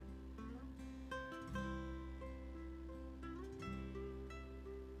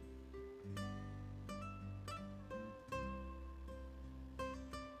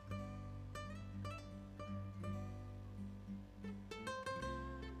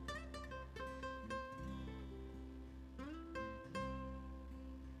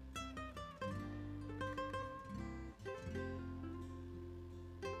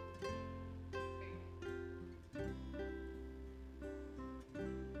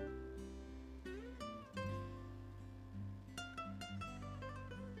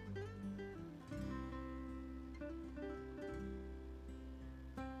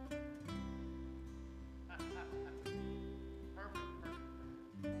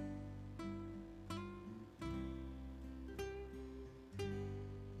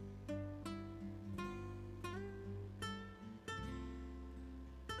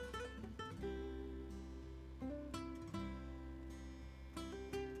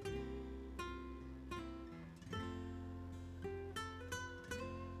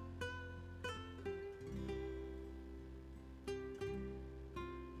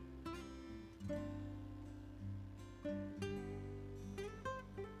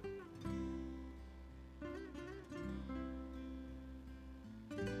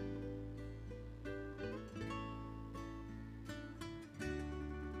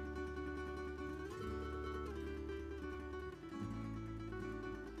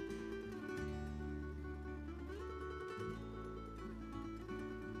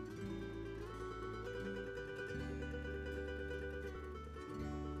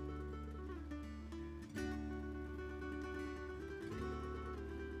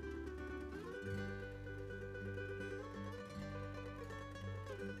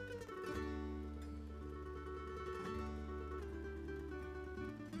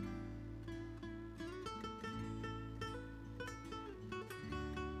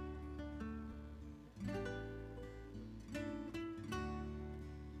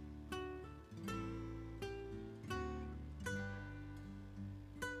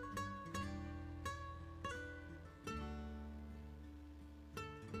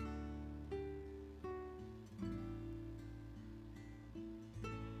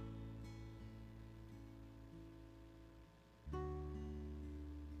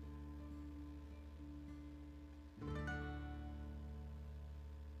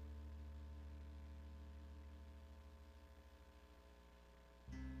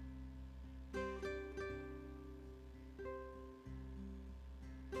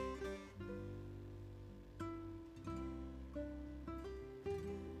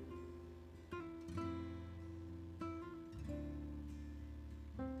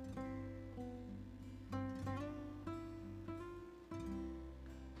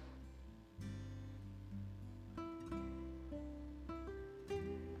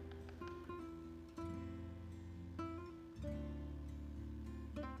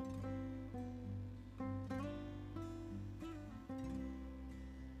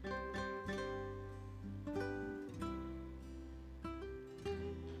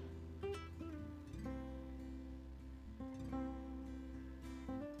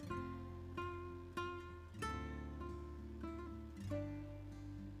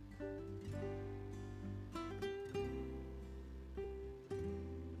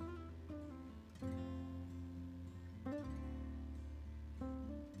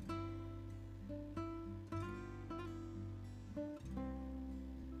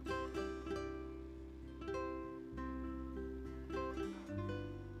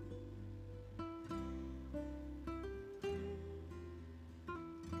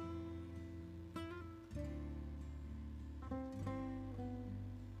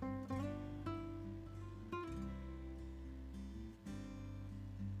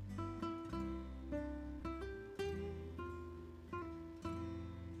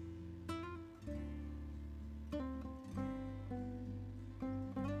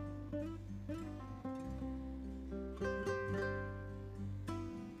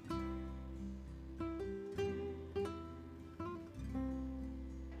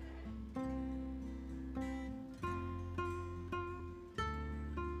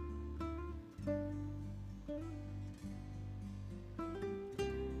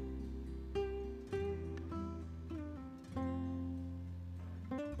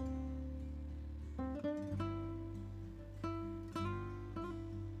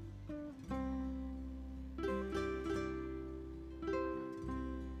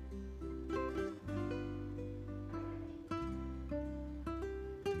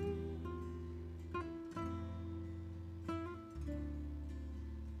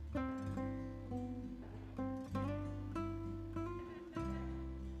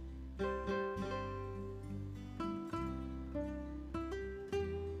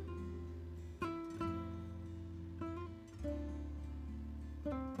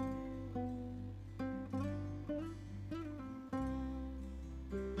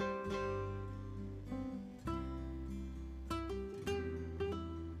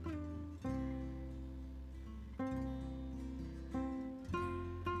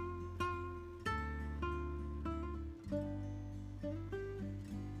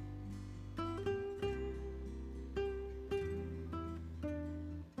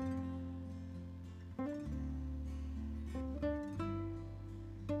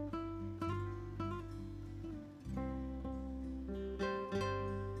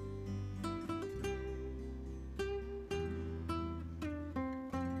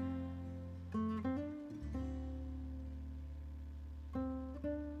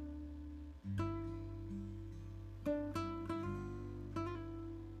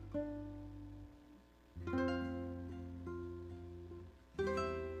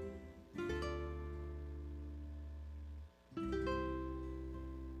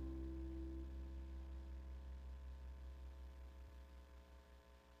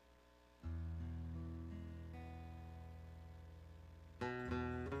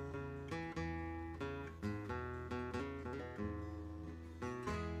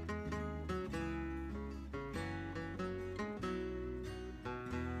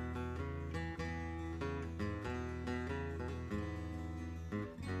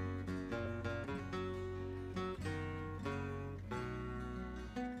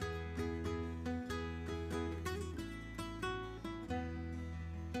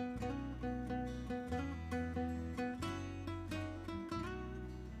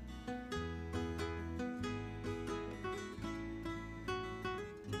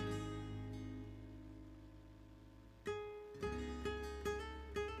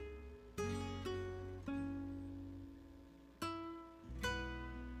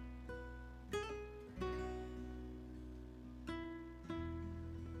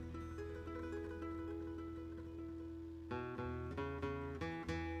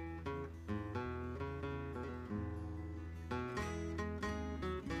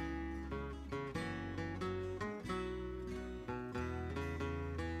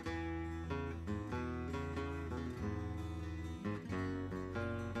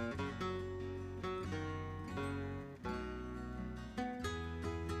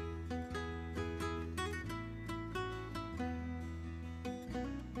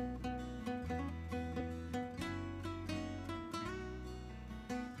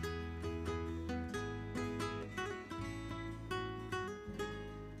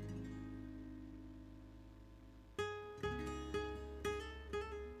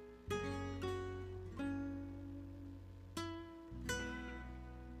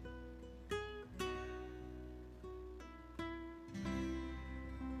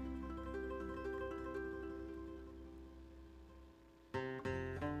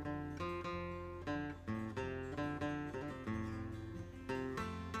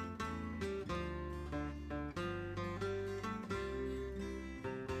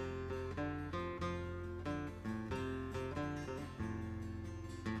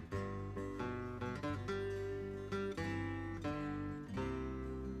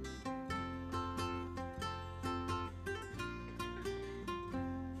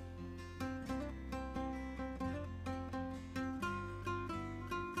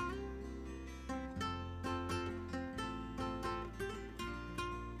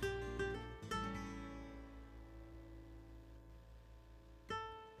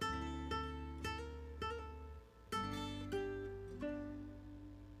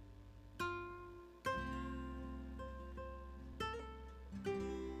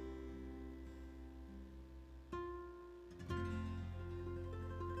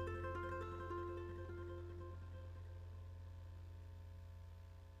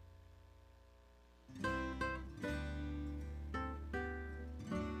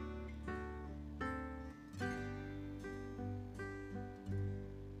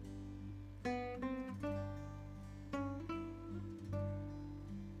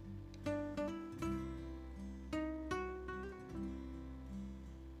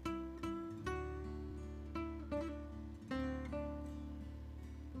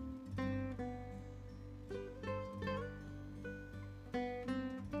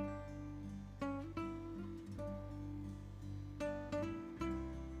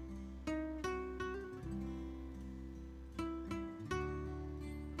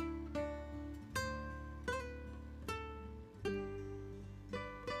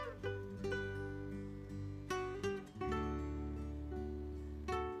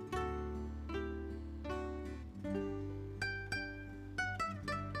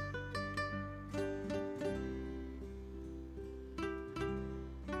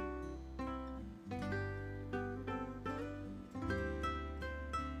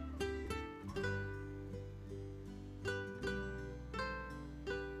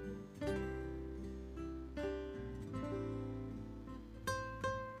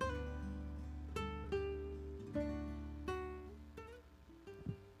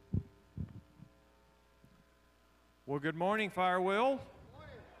Well, good morning, Firewheel.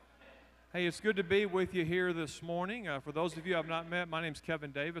 Hey, it's good to be with you here this morning. For those of you I've not met, my name's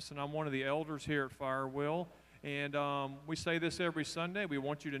Kevin Davis, and I'm one of the elders here at Firewheel. And we say this every Sunday. We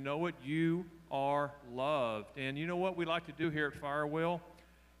want you to know it. You are loved. And you know what we like to do here at Firewheel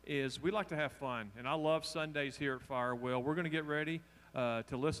is we like to have fun. And I love Sundays here at Firewheel. We're going to get ready to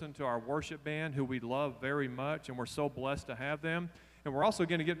listen to our worship band, who we love very much, and we're so blessed to have them. And we're also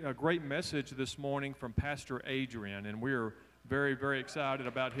going to get a great message this morning from Pastor Adrian, and we're very, very excited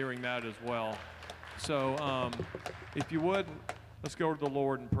about hearing that as well. So if you would, let's go to the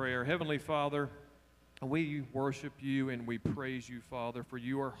Lord in prayer. Heavenly Father, we worship you and we praise you, Father, for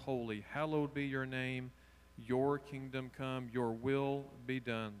you are holy. Hallowed be your name. Your kingdom come. Your will be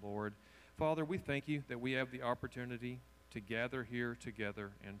done, Lord. Father, we thank you that we have the opportunity to gather here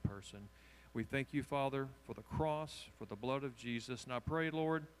together in person. We thank you, Father, for the cross, for the blood of Jesus. And I pray,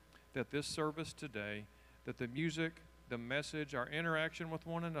 Lord, that this service today, that the music, the message, our interaction with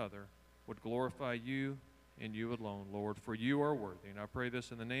one another would glorify you and you alone, Lord, for you are worthy. And I pray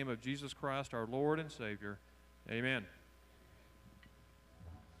this in the name of Jesus Christ, our Lord and Savior. Amen.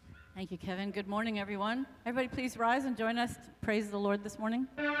 Thank you, Kevin. Good morning, everyone. Everybody please rise and join us to praise the Lord this morning.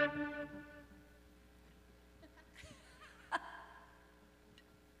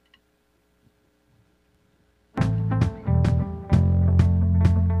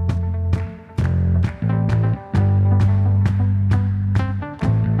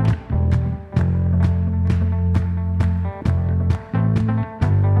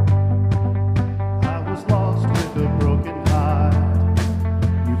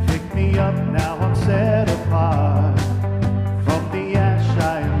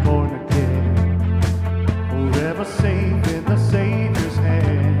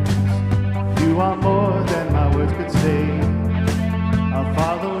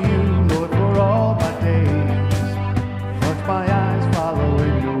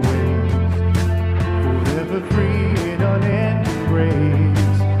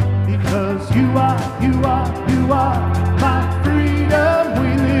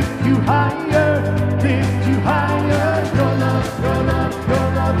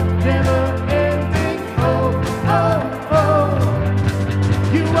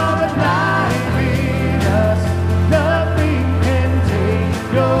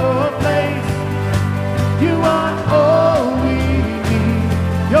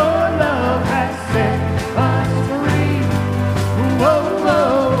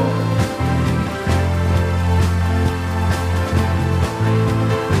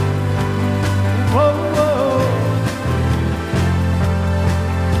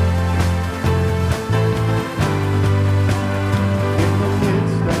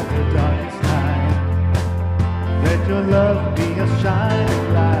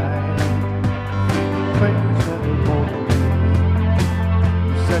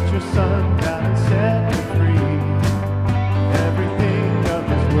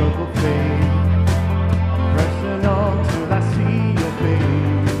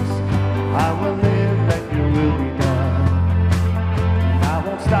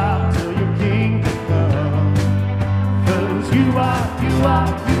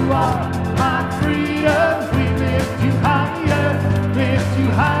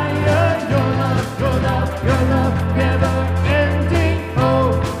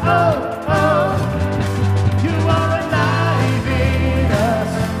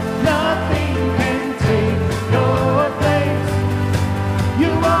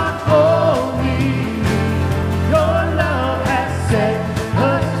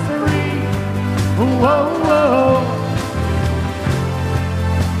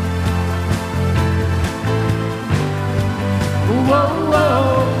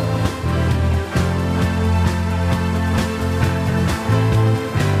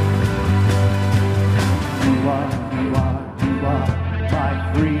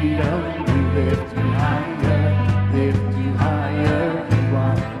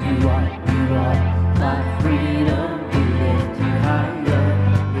 You are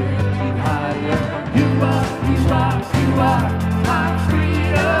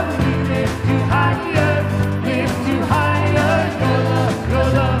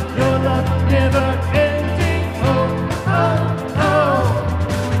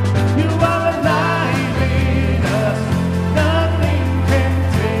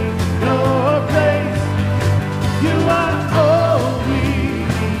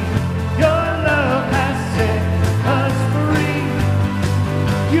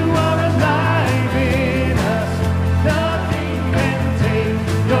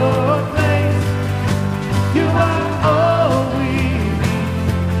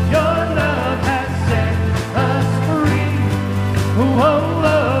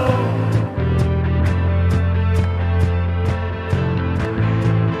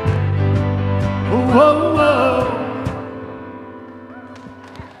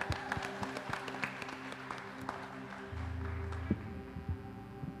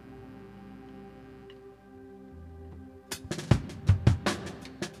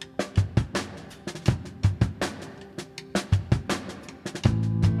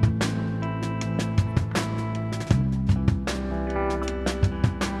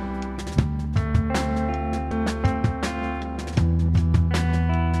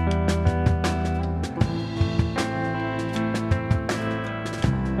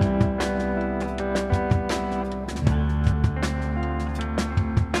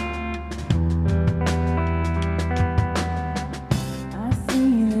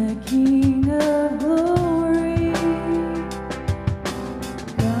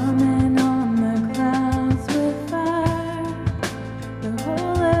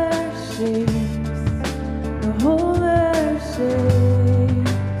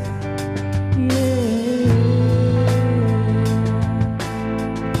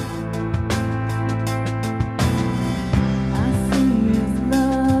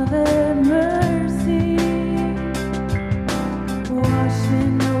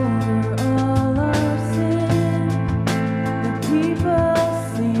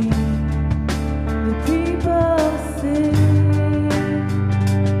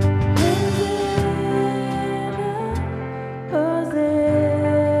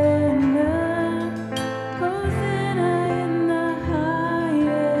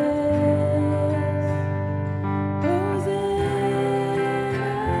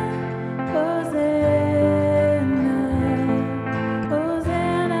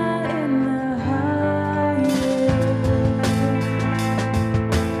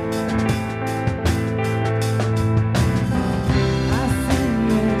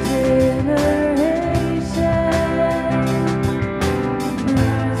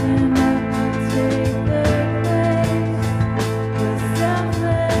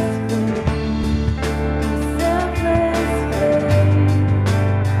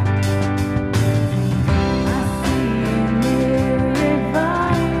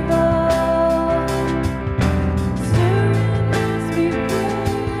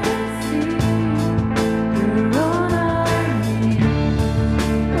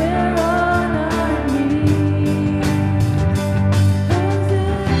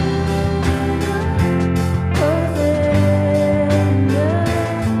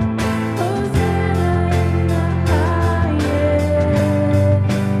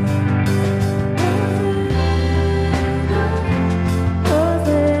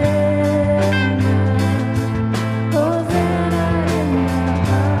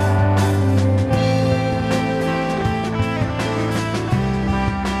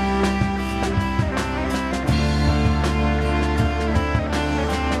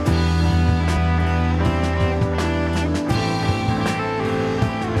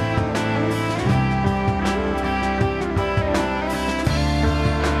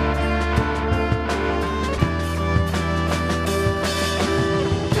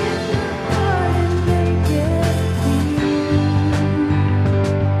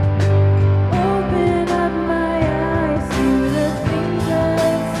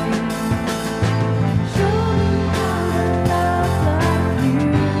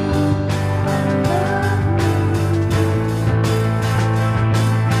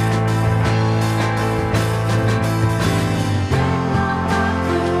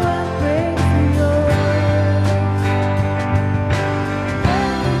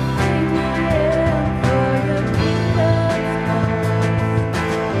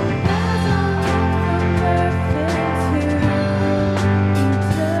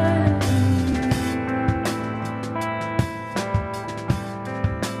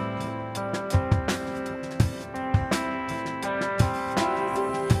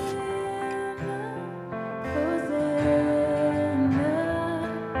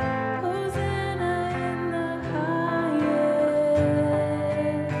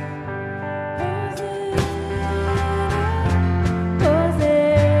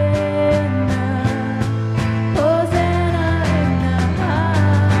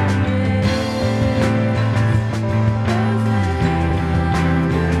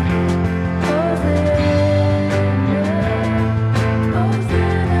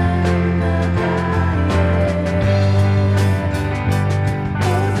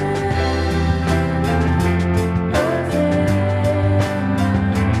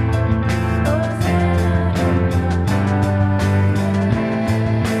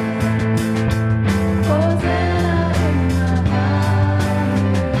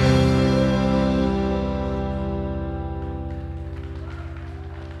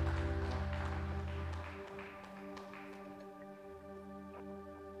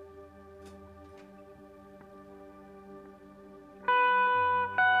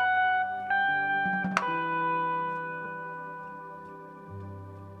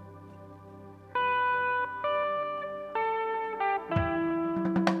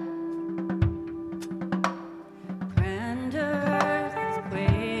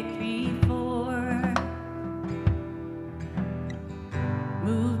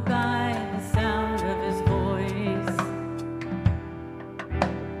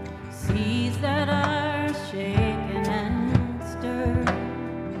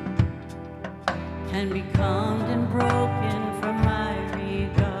can be calmed and broken from my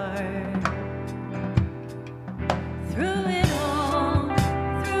regard. Through it all,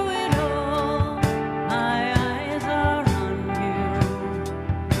 my eyes are on you.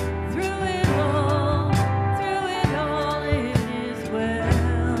 Through it all, it is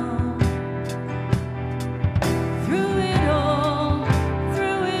well. Through it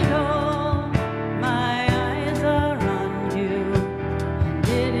all, my eyes are on you, and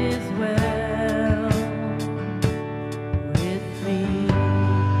it is well with me.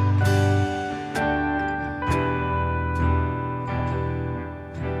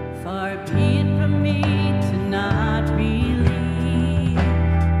 Far be it from me to not believe,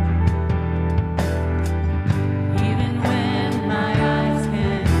 even when my eyes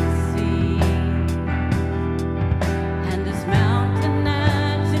can't see. And this mountain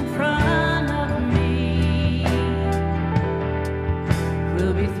that's in front of me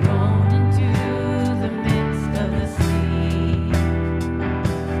will be thrown into the midst of the sea.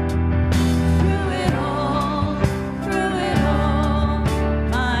 Through it all,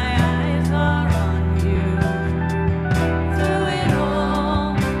 my eyes are on you. Through it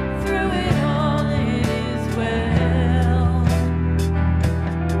all, it is well.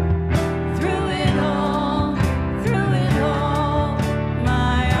 Through it all,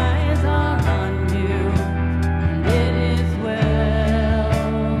 my eyes are on you, and it is well.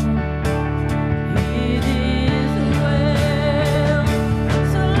 It is well.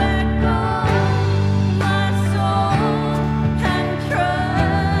 So let go, my soul, and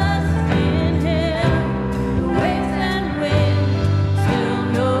trust in Him. The waves and winds still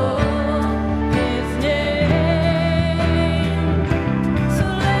know His name. So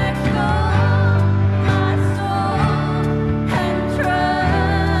let go, my soul, and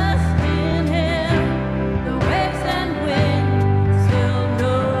trust in Him. The waves and winds still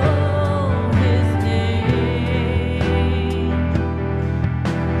know His name.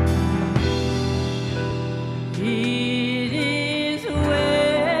 It is well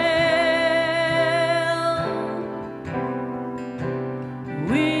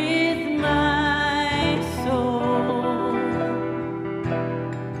with my soul.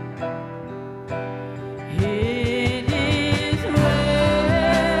 It is well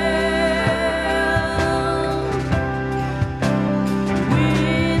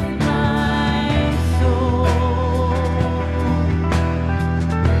with my soul. It is well,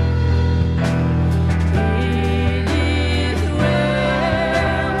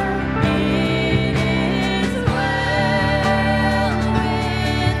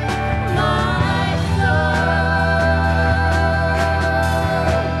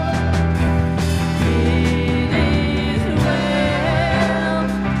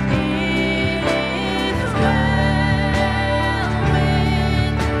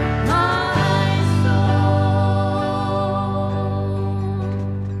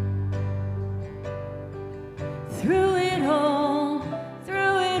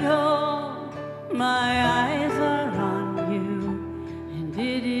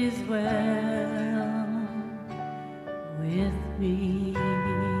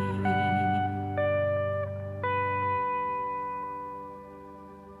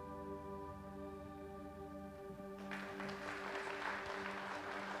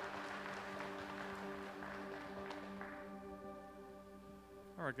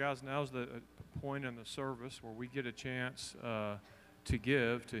 All right, guys, now's the point in the service where we get a chance to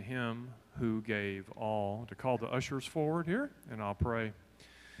give to him who gave all. To call the ushers forward here, and I'll pray.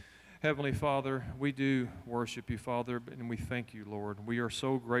 Heavenly Father, we do worship you, Father, and we thank you, Lord. We are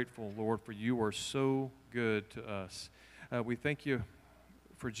so grateful, Lord, for you are so good to us. We thank you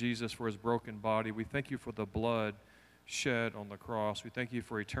for Jesus, for his broken body. We thank you for the blood shed on the cross. We thank you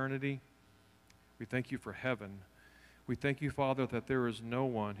for eternity. We thank you for heaven. We thank you, Father, that there is no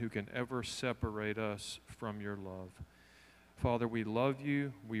one who can ever separate us from your love. Father, we love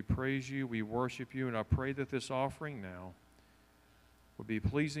you, we praise you, we worship you, and I pray that this offering now would be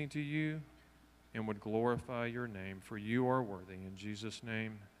pleasing to you and would glorify your name, for you are worthy. In Jesus'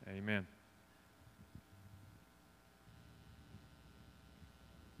 name, amen.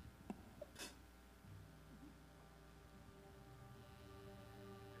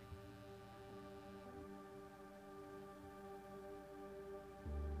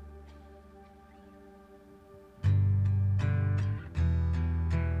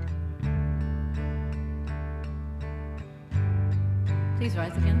 Please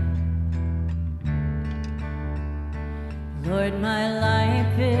rise again. Lord, my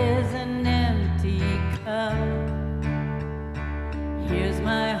life is an empty cup. Here's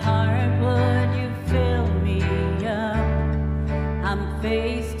my heart, would you fill me up? I'm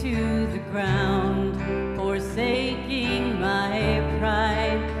face to the ground.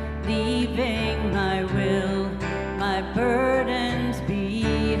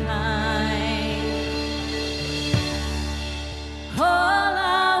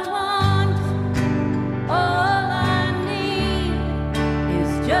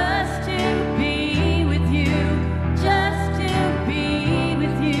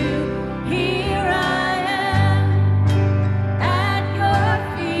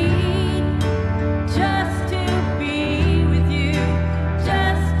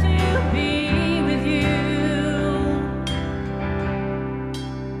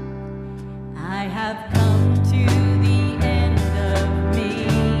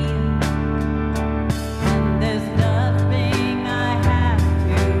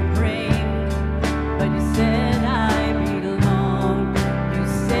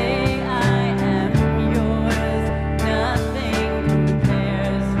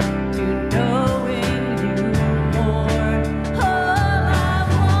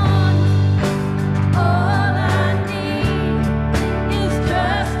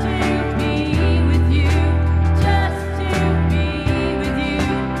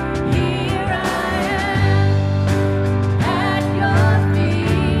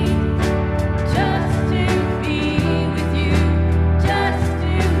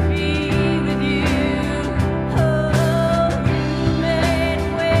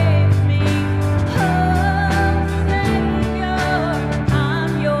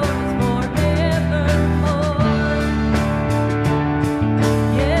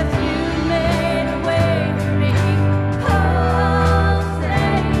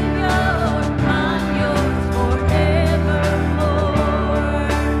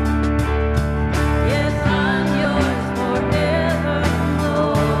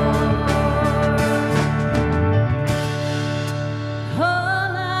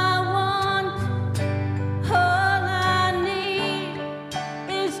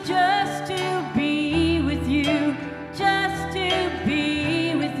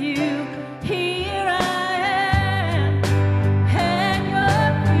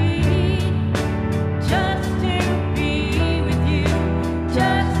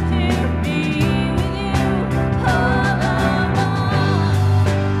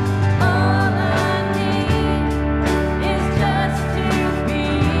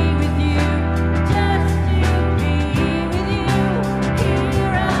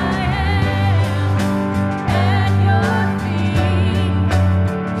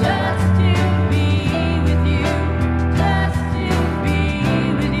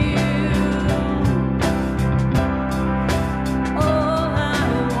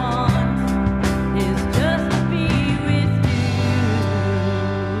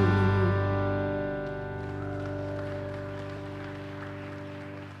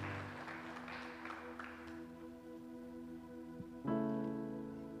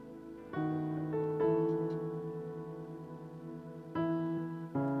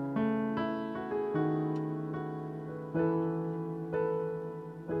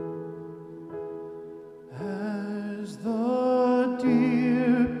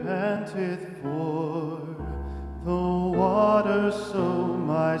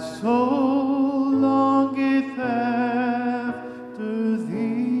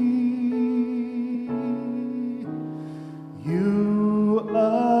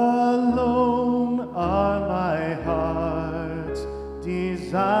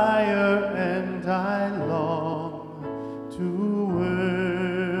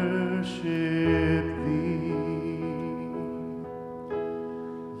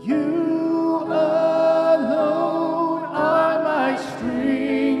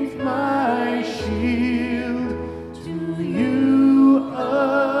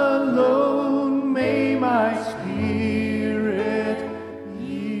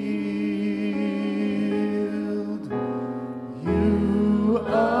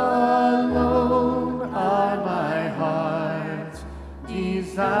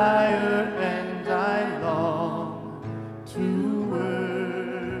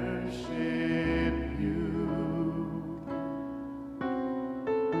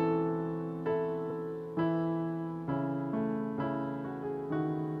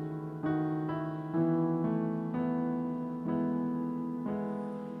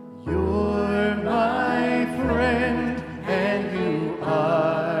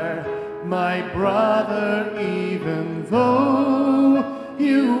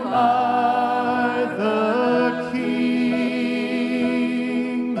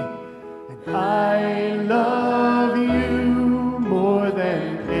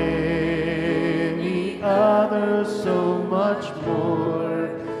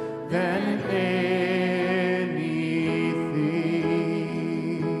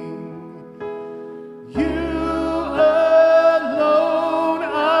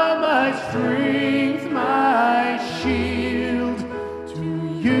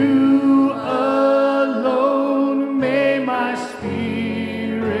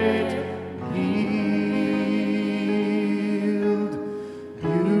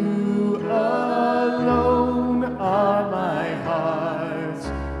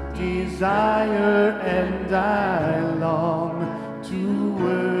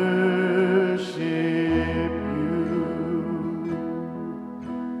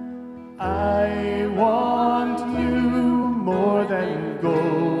 I want you more than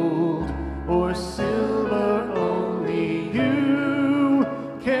gold or silver, only you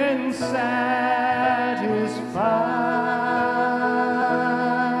can satisfy.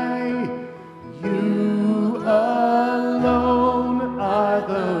 You alone are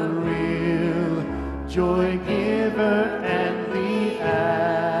the real joy giver and the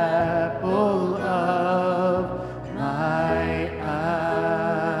apple of my eye.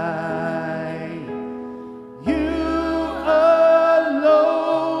 You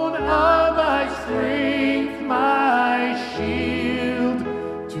alone are my strength, my shield.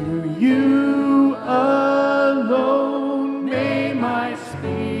 To you alone may my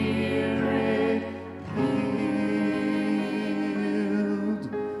spirit yield.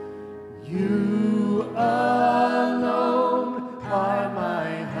 You alone are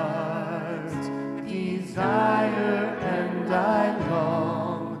my heart's desire, and I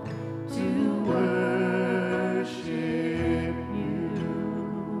long to worship you.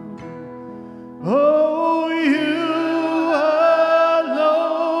 Oh, you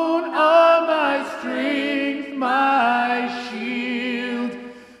alone are my strength, my shield.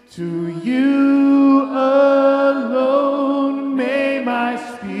 To you alone may my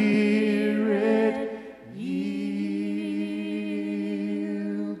spirit yield.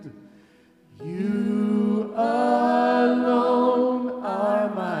 You alone are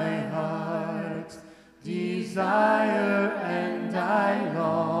my heart's desire, and I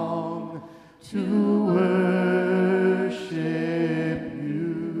long to worship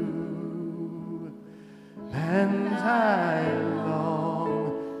you. And I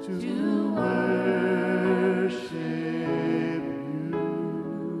long to worship you.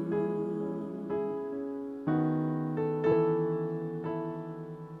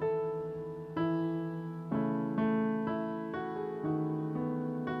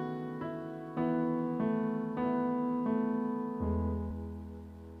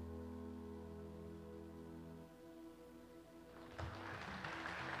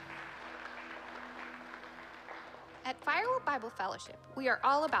 At Firewall Bible Fellowship, we are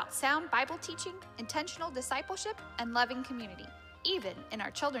all about sound Bible teaching, intentional discipleship, and loving community, even in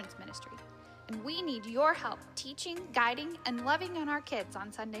our children's ministry. And we need your help teaching, guiding, and loving on our kids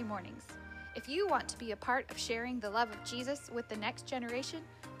on Sunday mornings. If you want to be a part of sharing the love of Jesus with the next generation,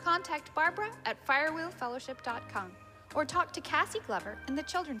 contact Barbara at firewheelfellowship.com or talk to Cassie Glover in the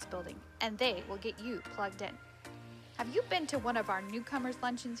children's building, and they will get you plugged in. Have you been to one of our newcomers'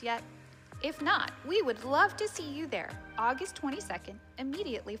 luncheons yet? If not, we would love to see you there August 22nd,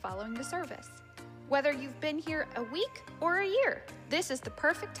 immediately following the service. Whether you've been here a week or a year, this is the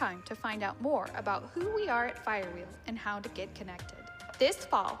perfect time to find out more about who we are at Firewheel and how to get connected. This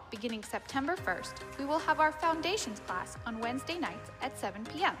fall, beginning September 1st, we will have our Foundations class on Wednesday nights at 7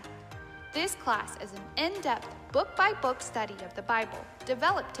 p.m. This class is an in-depth, book-by-book study of the Bible,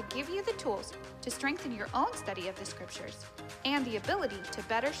 developed to give you the tools to strengthen your own study of the Scriptures and the ability to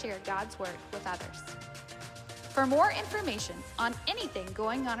better share God's Word with others. For more information on anything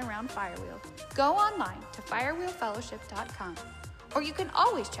going on around Firewheel, go online to firewheelfellowship.com, or you can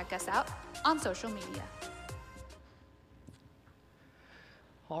always check us out on social media.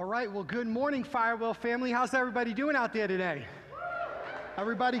 All right, well, good morning, Firewheel family. How's everybody doing out there today?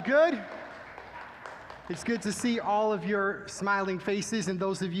 Everybody good? It's good to see all of your smiling faces, and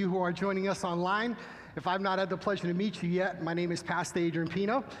those of you who are joining us online. If I've not had the pleasure to meet you yet, my name is Pastor Adrian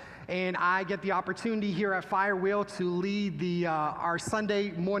Pino, and I get the opportunity here at Firewheel to lead our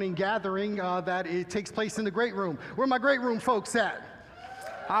Sunday morning gathering that it takes place in the Great Room. Where are my Great Room folks at?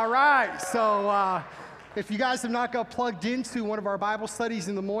 All right, so if you guys have not got plugged into one of our Bible studies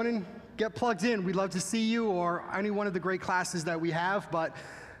in the morning, get plugged in. We'd love to see you, or any one of the great classes that we have. But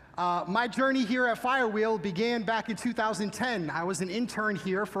my journey here at Firewheel began back in 2010. I was an intern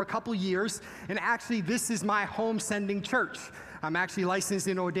here for a couple years, and actually this is my home sending church. I'm actually licensed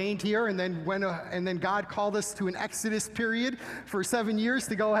and ordained here, and then God called us to an Exodus period for 7 years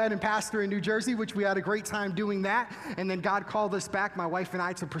to go ahead and pastor in New Jersey, which we had a great time doing that. And then God called us back, my wife and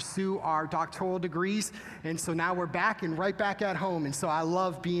I, to pursue our doctoral degrees. And so now we're back and right back at home. And so I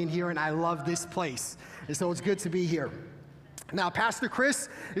love being here, and I love this place. And so it's good to be here. Now, Pastor Chris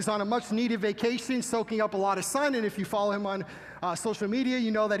is on a much-needed vacation, soaking up a lot of sun, and if you follow him on social media,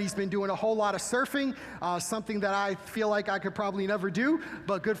 you know that he's been doing a whole lot of surfing, something that I feel like I could probably never do,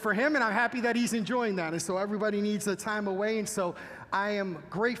 but good for him, and I'm happy that he's enjoying that. And so everybody needs a time away, and so I am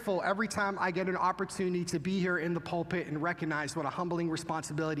grateful every time I get an opportunity to be here in the pulpit and recognize what a humbling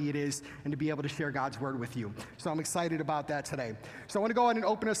responsibility it is and to be able to share God's word with you. So I'm excited about that today. So I want to go ahead and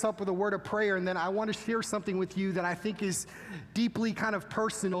open us up with a word of prayer, and then I want to share something with you that I think is deeply kind of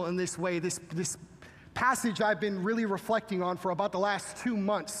personal in this way. This passage I've been really reflecting on for about the last 2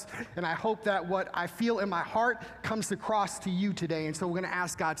 months, and I hope that what I feel in my heart comes across to you today, and so we're going to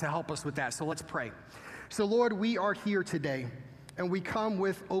ask God to help us with that. So let's pray. So Lord, we are here today, and we come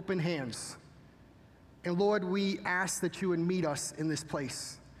with open hands. And Lord, we ask that you would meet us in this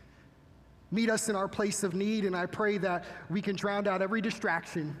place. Meet us in our place of need, and I pray that we can drown out every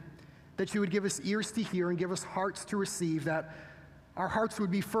distraction, that you would give us ears to hear and give us hearts to receive, that our hearts would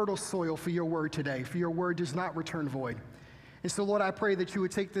be fertile soil for your word today, for your word does not return void. And so, Lord, I pray that you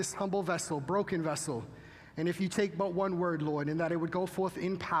would take this humble vessel, broken vessel, and if you take but one word, Lord, and that it would go forth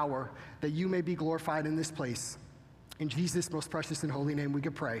in power, that you may be glorified in this place. In Jesus' most precious and holy name we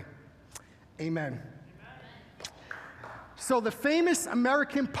could pray. Amen. So the famous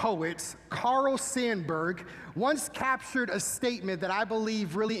American poet, Carl Sandburg, once captured a statement that I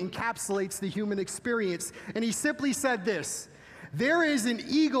believe really encapsulates the human experience, and he simply said this: "There is an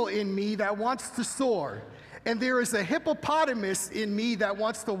eagle in me that wants to soar, and there is a hippopotamus in me that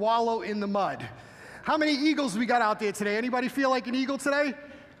wants to wallow in the mud." How many eagles we got out there today? Anybody feel like an eagle today?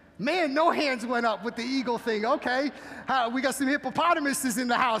 Man, no hands went up with the eagle thing. Okay, we got some hippopotamuses in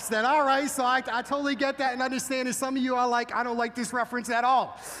the house then. All right, so I totally get that and understand. And some of you are like, I don't like this reference at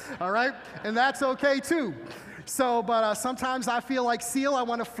all. All right, and that's okay too. So, but sometimes I feel like seal. I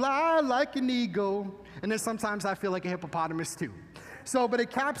want to fly like an eagle. And then sometimes I feel like a hippopotamus too. So, but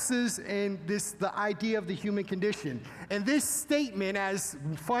it captures in this the idea of the human condition. And this statement, as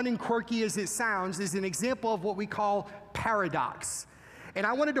fun and quirky as it sounds, is an example of what we call paradox. And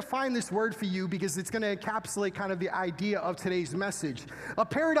I want to define this word for you because it's going to encapsulate kind of the idea of today's message. A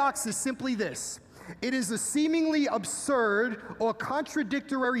paradox is simply this: it is a seemingly absurd or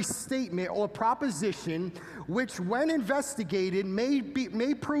contradictory statement or proposition which, when investigated,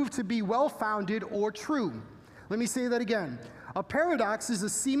 may prove to be well-founded or true. Let me say that again. A paradox is a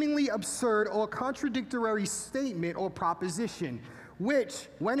seemingly absurd or contradictory statement or proposition which,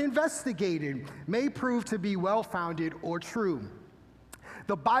 when investigated, may prove to be well-founded or true.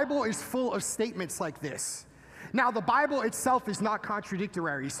 The Bible is full of statements like this. Now, the Bible itself is not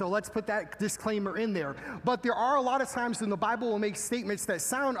contradictory, so let's put that disclaimer in there. But there are a lot of times when the Bible will make statements that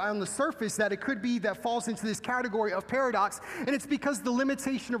sound on the surface that it could be that falls into this category of paradox, and it's because the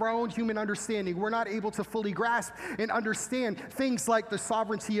limitation of our own human understanding. We're not able to fully grasp and understand things like the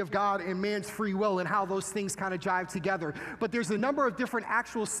sovereignty of God and man's free will and how those things kind of jive together. But there's a number of different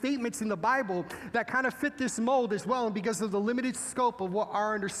actual statements in the Bible that kind of fit this mold as well, and because of the limited scope of what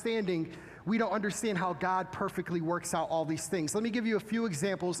our understanding, we don't understand how God perfectly works out all these things. Let me give you a few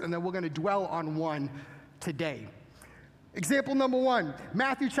examples, and then we're going to dwell on one today. Example number one,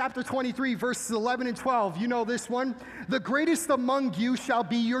 Matthew chapter 23, verses 11 and 12. You know this one. "The greatest among you shall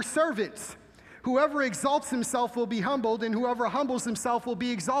be your servant. Whoever exalts himself will be humbled, and whoever humbles himself will be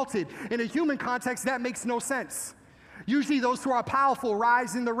exalted." In a human context, that makes no sense. Usually those who are powerful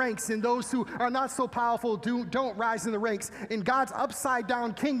rise in the ranks, and those who are not so powerful don't rise in the ranks. In God's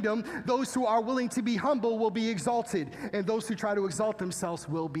upside-down kingdom, those who are willing to be humble will be exalted, and those who try to exalt themselves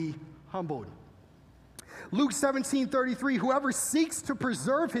will be humbled. Luke 17:33, "Whoever seeks to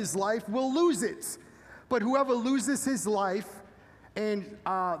preserve his life will lose it, but whoever loses his life," and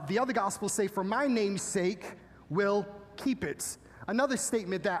the other Gospels say, "for my name's sake, will keep it." Another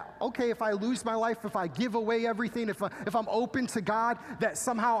statement that, okay, if I lose my life, if I give away everything, if I'm open to God, that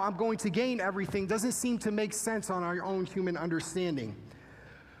somehow I'm going to gain everything, doesn't seem to make sense on our own human understanding.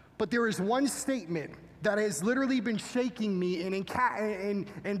 But there is one statement that has literally been shaking me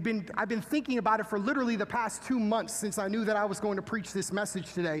I've been thinking about it for literally the past 2 months since I knew that I was going to preach this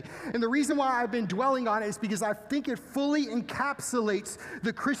message today. And the reason why I've been dwelling on it is because I think it fully encapsulates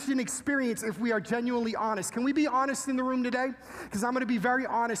the Christian experience if we are genuinely honest. Can we be honest in the room today? Because I'm going to be very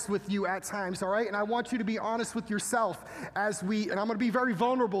honest with you at times, all right? And I want you to be honest with yourself and I'm going to be very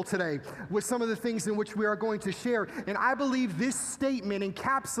vulnerable today with some of the things in which we are going to share. And I believe this statement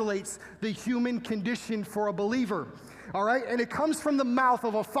encapsulates the human condition for a believer. All right, and it comes from the mouth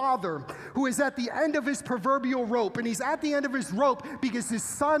of a father who is at the end of his proverbial rope, and he's at the end of his rope because his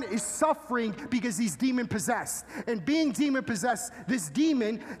son is suffering because he's demon-possessed. And being demon-possessed, this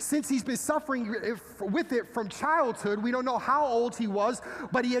demon, since he's been suffering with it from childhood, we don't know how old he was,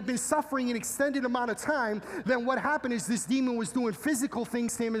 but he had been suffering an extended amount of time. Then what happened is this demon was doing physical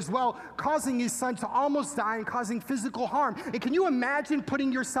things to him as well, causing his son to almost die and causing physical harm. And can you imagine put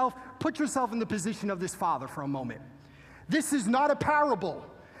yourself in the position of this father for a moment? This is not a parable.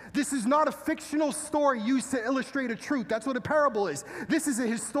 This is not a fictional story used to illustrate a truth. That's what a parable is. This is a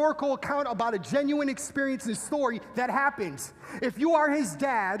historical account about a genuine experience and story that happened. If you are his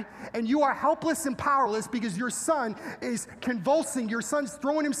dad and you are helpless and powerless because your son is convulsing, your son's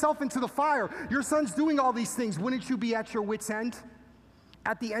throwing himself into the fire, your son's doing all these things, wouldn't you be at your wit's end?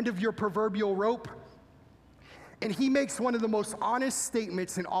 At the end of your proverbial rope? And he makes one of the most honest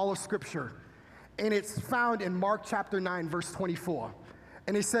statements in all of Scripture. And it's found in Mark chapter 9, verse 24.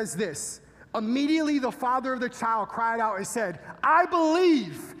 And it says this, immediately the father of the child cried out and said, I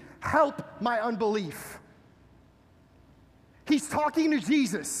believe, help my unbelief. He's talking to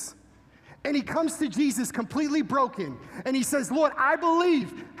Jesus, and he comes to Jesus completely broken, and he says, Lord, I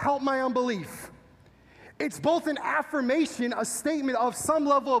believe, help my unbelief. It's both an affirmation, a statement of some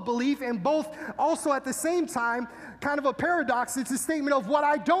level of belief, and both also at the same time, kind of a paradox. It's a statement of what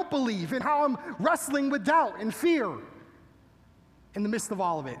I don't believe and how I'm wrestling with doubt and fear in the midst of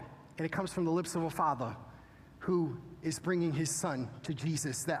all of it. And it comes from the lips of a father who is bringing his son to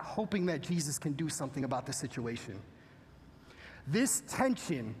Jesus, that hoping that Jesus can do something about the situation. This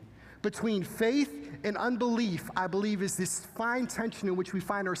tension between faith and unbelief, I believe, is this fine tension in which we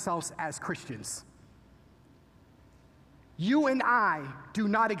find ourselves as Christians. You and I do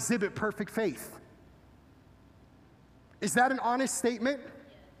not exhibit perfect faith. Is that an honest statement?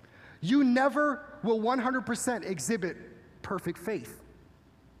 You never will 100% exhibit perfect faith.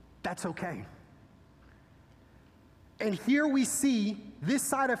 That's okay. And here we see this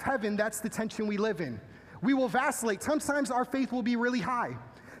side of heaven, that's the tension we live in. We will vacillate. Sometimes our faith will be really high.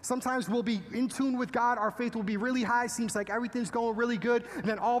 Sometimes we'll be in tune with God. Our faith will be really high. Seems like everything's going really good. And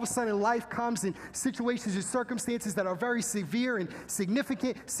then all of a sudden life comes and situations and circumstances that are very severe and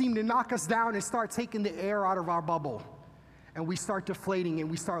significant seem to knock us down and start taking the air out of our bubble. And we start deflating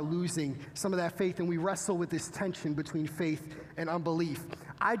and we start losing some of that faith, and we wrestle with this tension between faith and unbelief.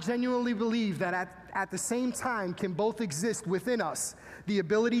 I genuinely believe that at the same time can both exist within us, the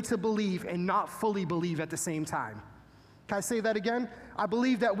ability to believe and not fully believe at the same time. Can I say that again? I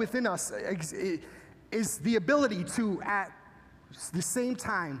believe that within us is the ability to, at the same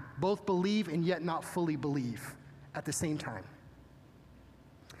time, both believe and yet not fully believe at the same time.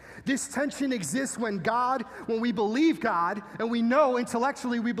 This tension exists when we believe God, and we know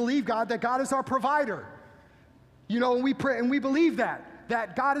intellectually we believe God, that God is our provider. You know, and we pray and we believe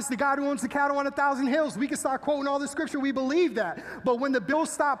that God is the God who owns the cattle on 1,000 hills. We can start quoting all the scripture, we believe that. But when the bills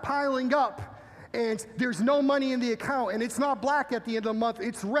stop piling up and there's no money in the account and it's not black at the end of the month,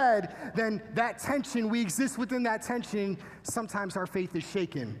 it's red, then that tension, we exist within that tension. Sometimes our faith is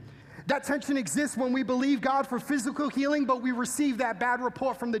shaken. That tension exists when we believe God for physical healing, but we receive that bad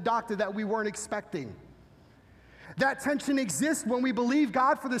report from the doctor that we weren't expecting. That tension exists when we believe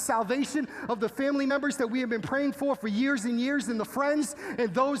God for the salvation of the family members that we have been praying for years and years, and the friends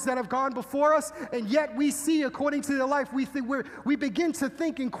and those that have gone before us, and yet we see, according to their life, we begin to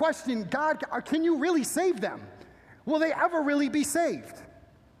think and question, God, can you really save them? Will they ever really be saved?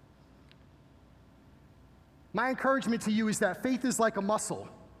 My encouragement to you is that faith is like a muscle.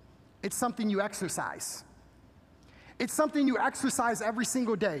 It's something you exercise. It's something you exercise every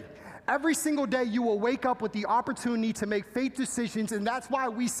single day. Every single day you will wake up with the opportunity to make faith decisions, and that's why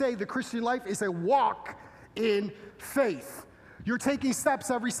we say the Christian life is a walk in faith. You're taking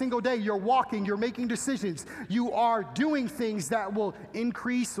steps every single day. You're walking, you're making decisions. You are doing things that will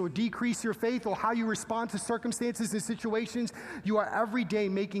increase or decrease your faith or how you respond to circumstances and situations. You are every day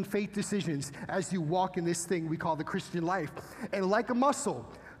making faith decisions as you walk in this thing we call the Christian life. And like a muscle,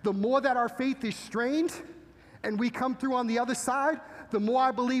 the more that our faith is strained and we come through on the other side, the more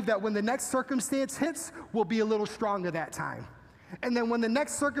I believe that when the next circumstance hits, we'll be a little stronger that time. And then when the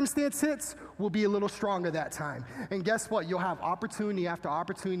next circumstance hits, we'll be a little stronger that time. And guess what? You'll have opportunity after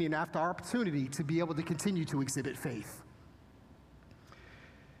opportunity and after opportunity to be able to continue to exhibit faith.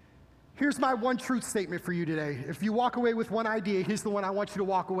 Here's my one truth statement for you today. If you walk away with one idea, here's the one I want you to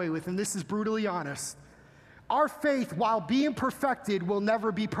walk away with, and this is brutally honest. Our faith, while being perfected, will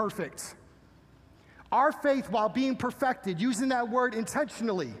never be perfect. Our faith, while being perfected, using that word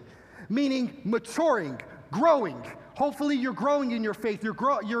intentionally, meaning maturing, growing. Hopefully you're growing in your faith.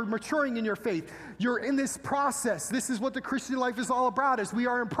 You're maturing in your faith. You're in this process. This is what the Christian life is all about, as we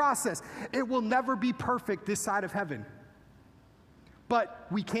are in process. It will never be perfect this side of heaven. But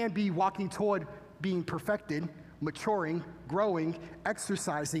we can be walking toward being perfected, maturing, growing,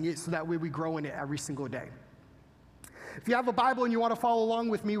 exercising it so that way we grow in it every single day. If you have a Bible and you want to follow along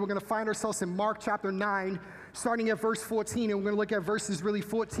with me, we're going to find ourselves in Mark chapter 9, starting at verse 14, and we're going to look at verses really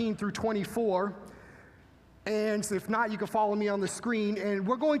 14 through 24. And if not, you can follow me on the screen. And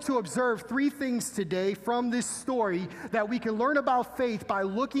we're going to observe three things today from this story that we can learn about faith by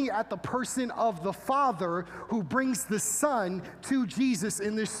looking at the person of the Father who brings the Son to Jesus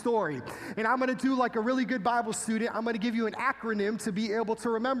in this story. And I'm going to do like a really good Bible student. I'm going to give you an acronym to be able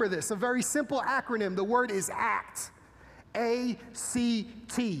to remember this. A very simple acronym. The word is ACT.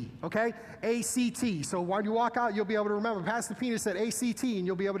 A-C-T, okay? A-C-T. So when you walk out, you'll be able to remember. Pastor Pina said A-C-T, and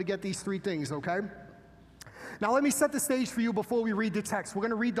you'll be able to get these three things, okay? Now, let me set the stage for you before we read the text. We're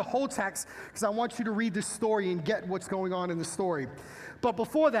going to read the whole text because I want you to read the story and get what's going on in the story. But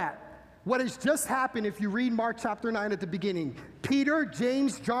before that, what has just happened, if you read Mark chapter 9 at the beginning, Peter,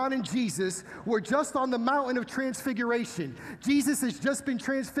 James, John, and Jesus were just on the mountain of transfiguration. Jesus has just been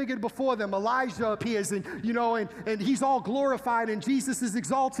transfigured before them. Elijah appears, and he's all glorified, and Jesus is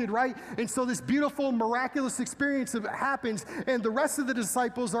exalted, right? And so this beautiful, miraculous experience happens, and the rest of the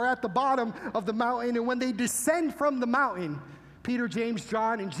disciples are at the bottom of the mountain, and when they descend from the mountain, Peter, James,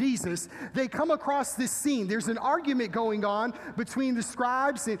 John, and Jesus, they come across this scene. There's an argument going on between the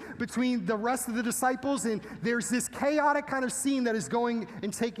scribes and between the rest of the disciples, and there's this chaotic kind of scene that is going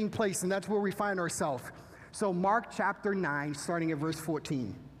and taking place, and that's where we find ourselves. So Mark chapter 9, starting at verse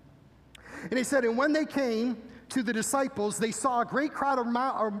 14. And it said, and when they came to the disciples, they saw a great crowd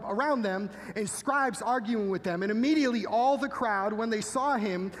around them and scribes arguing with them. And immediately all the crowd, when they saw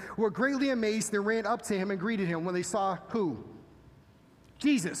him, were greatly amazed and ran up to him and greeted him. When they saw who?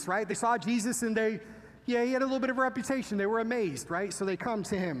 Jesus, right? They saw Jesus and he had a little bit of a reputation. They were amazed, right? So they come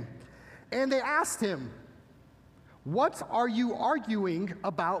to him. And they asked him, what are you arguing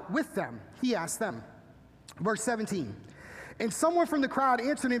about with them? He asked them. Verse 17. And someone from the crowd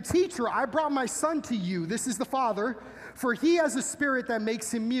answered him, teacher, I brought my son to you. This is the father, for he has a spirit that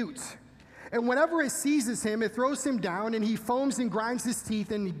makes him mute. And whenever it seizes him, it throws him down, and he foams and grinds his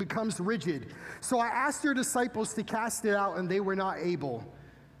teeth, and he becomes rigid. So I asked your disciples to cast it out, and they were not able.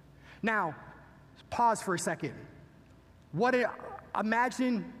 Now, pause for a second.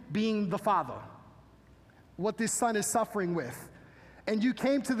 Imagine being the father, what this son is suffering with. And you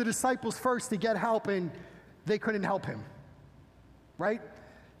came to the disciples first to get help, and they couldn't help him, right?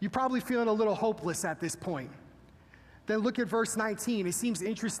 You're probably feeling a little hopeless at this point. Then look at verse 19. It seems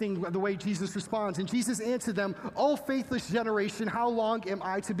interesting the way Jesus responds. And Jesus answered them, O faithless generation, how long am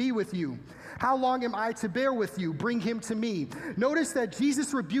I to be with you? How long am I to bear with you? Bring him to me. Notice that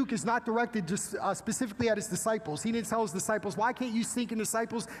Jesus' rebuke is not directed just specifically at his disciples. He didn't tell his disciples, why can't you stinking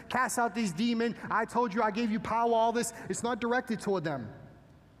disciples cast out these demons? I told you, I gave you power, all this. It's not directed toward them.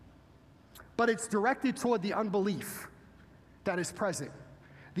 But it's directed toward the unbelief that is present.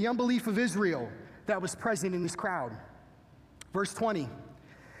 The unbelief of Israel that was present in this crowd. Verse 20,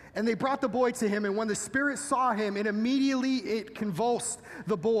 and they brought the boy to him, and when the spirit saw him, immediately it convulsed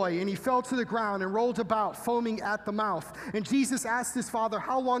the boy, and he fell to the ground and rolled about, foaming at the mouth. And Jesus asked his father,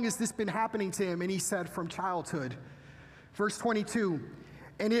 how long has this been happening to him? And he said, from childhood. Verse 22,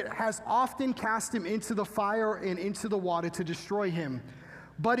 and it has often cast him into the fire and into the water to destroy him.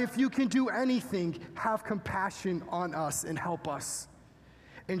 But if you can do anything, have compassion on us and help us.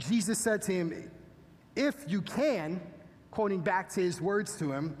 And Jesus said to him, if you can, quoting back to his words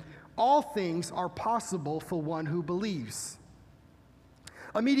to him, all things are possible for one who believes.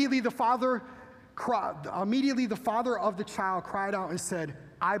 Immediately the father of the child cried out and said,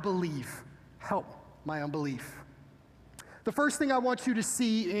 I believe, help my unbelief. The first thing I want you to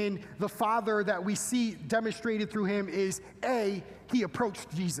see in the father that we see demonstrated through him is A, he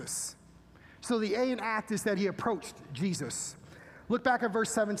approached Jesus. So the A in act is that he approached Jesus. Look back at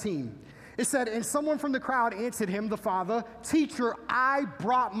verse 17. It said, and someone from the crowd answered him, the father, teacher, I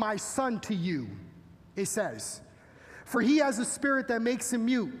brought my son to you, it says. For he has a spirit that makes him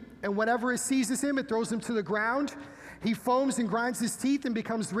mute, and whenever it seizes him, it throws him to the ground. He foams and grinds his teeth and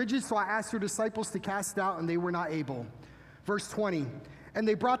becomes rigid, so I asked your disciples to cast it out, and they were not able. Verse 20, and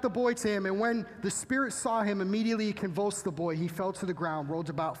they brought the boy to him, and when the spirit saw him, immediately he convulsed the boy. He fell to the ground, rolled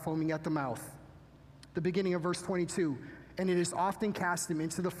about, foaming at the mouth. The beginning of verse 22, and it has often cast him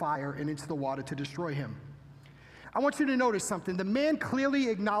into the fire and into the water to destroy him. I want you to notice something. The man clearly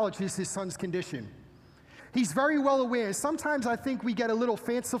acknowledges his son's condition. He's very well aware. And sometimes I think we get a little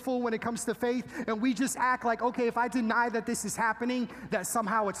fanciful when it comes to faith, and we just act like, okay, if I deny that this is happening, that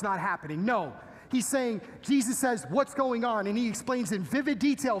somehow it's not happening. No. He's saying, Jesus says, what's going on? And he explains in vivid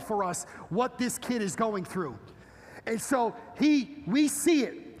detail for us what this kid is going through. And so we see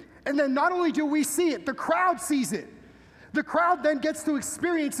it. And then not only do we see it, the crowd sees it. The crowd then gets to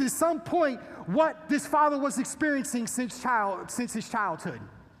experience at some point what this father was experiencing since his childhood.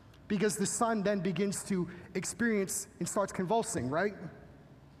 Because the son then begins to experience and starts convulsing, right?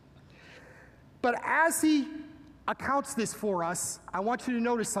 But as he accounts this for us, I want you to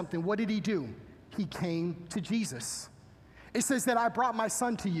notice something. What did he do? He came to Jesus. It says that I brought my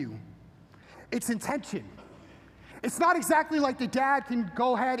son to you. It's intention. It's not exactly like the dad can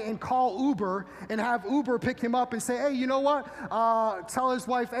go ahead and call Uber and have Uber pick him up and say, hey, you know what? Tell his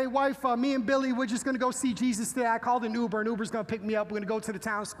wife, hey, wife, me and Billy, we're just going to go see Jesus today. I called an Uber, and Uber's going to pick me up. We're going to go to the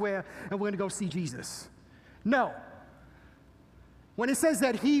town square, and we're going to go see Jesus. No. When it says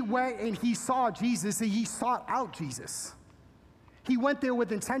that he went and he saw Jesus, he sought out Jesus. He went there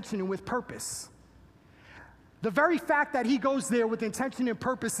with intention and with purpose. The very fact that he goes there with intention and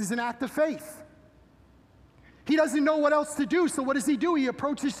purpose is an act of faith. He doesn't know what else to do, so what does he do? He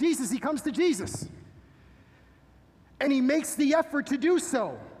approaches Jesus. He comes to Jesus. And he makes the effort to do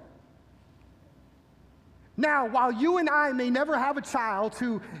so. Now, while you and I may never have a child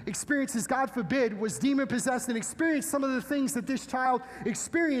who experiences, God forbid, was demon-possessed and experienced some of the things that this child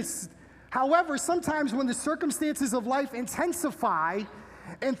experienced, however, sometimes when the circumstances of life intensify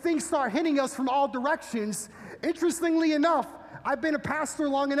and things start hitting us from all directions, interestingly enough, I've been a pastor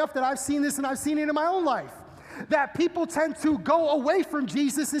long enough that I've seen this, and I've seen it in my own life, that people tend to go away from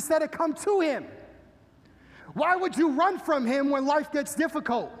Jesus instead of come to him. Why would you run from him when life gets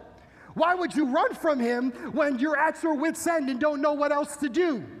difficult? Why would you run from him when you're at your wit's end and don't know what else to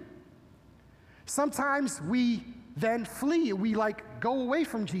do? Sometimes we then flee. We go away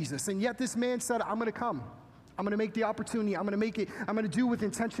from Jesus. And yet this man said, I'm going to come. I'm going to make the opportunity. I'm going to make it. I'm going to do with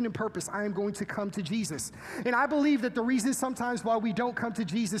intention and purpose. I am going to come to Jesus. And I believe that the reason sometimes why we don't come to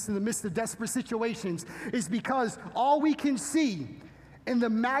Jesus in the midst of desperate situations is because all we can see in the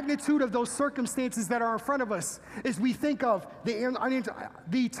magnitude of those circumstances that are in front of us is we think of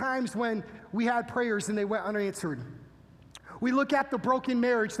the times when we had prayers and they went unanswered. We look at the broken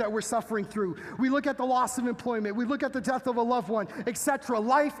marriage that we're suffering through. We look at the loss of employment. We look at the death of a loved one, etc.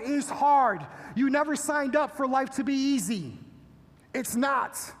 Life is hard. You never signed up for life to be easy. It's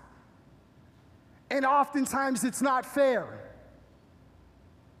not. And oftentimes it's not fair.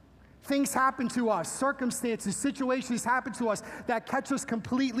 Things happen to us, circumstances, situations happen to us that catch us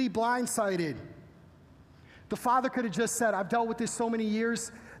completely blindsided. The father could have just said, I've dealt with this so many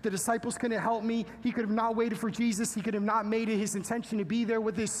years. The disciples couldn't help me. He could have not waited for Jesus. He could have not made it his intention to be there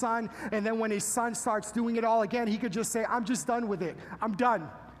with his son. And then when his son starts doing it all again, he could just say, I'm just done with it. I'm done.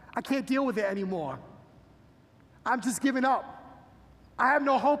 I can't deal with it anymore. I'm just giving up. I have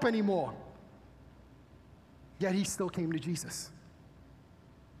no hope anymore. Yet he still came to Jesus.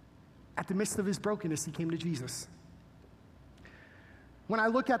 At the midst of his brokenness, he came to Jesus. When I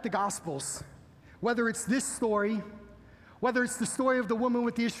look at the Gospels, whether it's this story, whether it's the story of the woman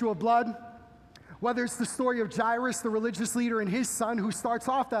with the issue of blood, whether it's the story of Jairus, the religious leader, and his son, who starts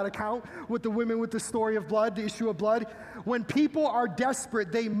off that account with the women with the story of blood, the issue of blood, when people are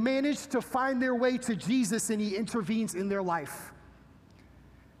desperate, they manage to find their way to Jesus, and he intervenes in their life.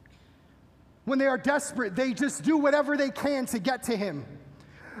 When they are desperate, they just do whatever they can to get to him.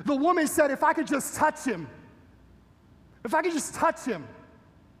 The woman said, if I could just touch him,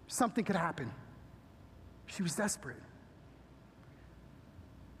 something could happen. She was desperate.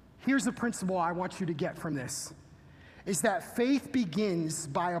 Here's the principle I want you to get from this, is that faith begins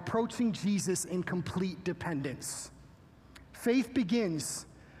by approaching Jesus in complete dependence. Faith begins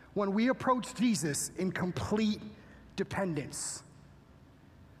when we approach Jesus in complete dependence.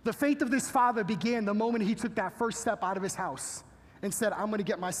 The faith of this father began the moment he took that first step out of his house and said, I'm going to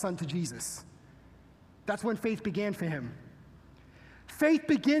get my son to Jesus. That's when faith began for him. Faith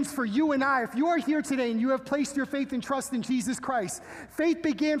begins for you and I. If you are here today and you have placed your faith and trust in Jesus Christ, faith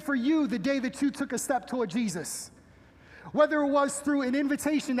began for you the day that you took a step toward Jesus. Whether it was through an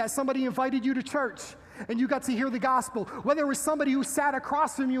invitation that somebody invited you to church and you got to hear the gospel, whether it was somebody who sat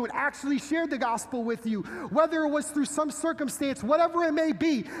across from you and actually shared the gospel with you, whether it was through some circumstance, whatever it may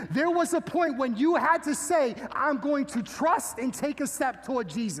be, there was a point when you had to say, I'm going to trust and take a step toward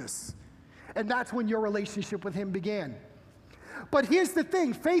Jesus. And that's when your relationship with him began. But here's the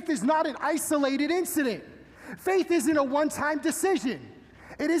thing, faith is not an isolated incident. Faith isn't a one-time decision.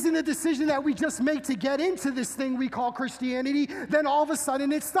 It isn't a decision that we just make to get into this thing we call Christianity, then all of a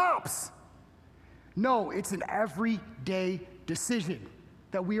sudden it stops. No, it's an everyday decision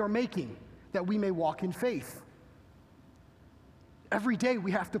that we are making, that we may walk in faith. Every day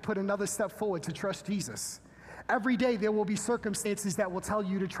we have to put another step forward to trust Jesus. Every day there will be circumstances that will tell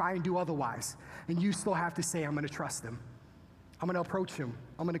you to try and do otherwise, and you still have to say, I'm going to trust him. I'm going to approach him.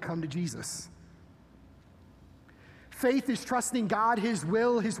 I'm going to come to Jesus. Faith is trusting God, his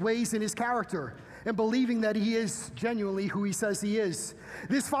will, his ways, and his character. and believing that he is genuinely who he says he is.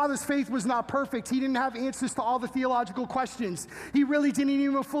 This father's faith was not perfect. He didn't have answers to all the theological questions. He really didn't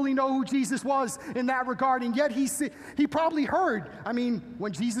even fully know who Jesus was in that regard, and yet he probably heard. I mean,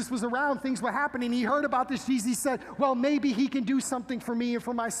 when Jesus was around, things were happening. He heard about this Jesus. He said, well, maybe he can do something for me and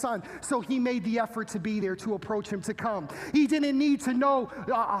for my son. So he made the effort to be there, to approach him, to come. He didn't need to know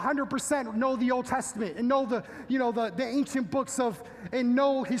 100% know the Old Testament and know the ancient books and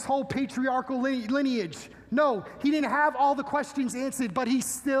know his whole patriarchal lineage. No, he didn't have all the questions answered, but he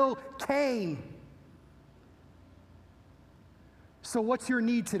still came. So what's your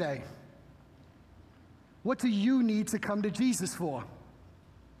need today? What do you need to come to Jesus for?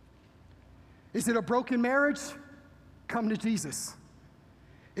 Is it a broken marriage? Come to Jesus.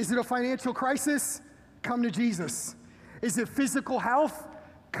 Is it a financial crisis? Come to Jesus. Is it physical health?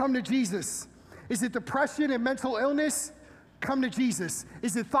 Come to Jesus. Is it depression and mental illness? Come to Jesus.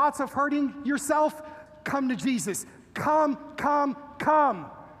 Is it thoughts of hurting yourself? Come to Jesus. Come, come, come.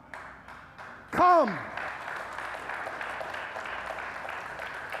 Come.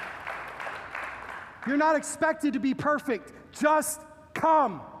 You're not expected to be perfect. Just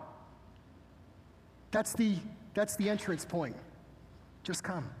come. That's the entrance point. Just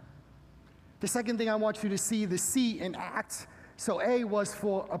come. The second thing I want you to see, the C in act. So A was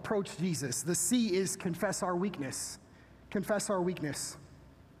for approach Jesus. The C is confess our weakness. Confess our weakness.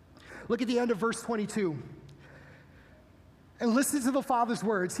 Look at the end of verse 22. And listen to the Father's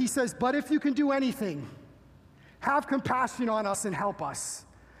words. He says, but if you can do anything, have compassion on us and help us.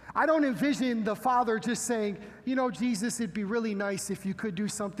 I don't envision the Father just saying, you know, Jesus, it'd be really nice if you could do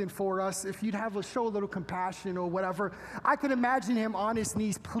something for us, if you'd show a little compassion or whatever. I could imagine him on his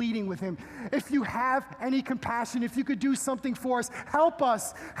knees pleading with him. If you have any compassion, if you could do something for us, help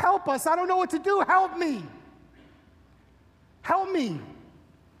us, help us. I don't know what to do. Help me. Help me.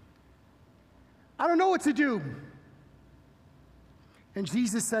 I don't know what to do. And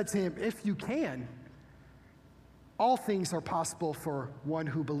Jesus said to him, if you can, all things are possible for one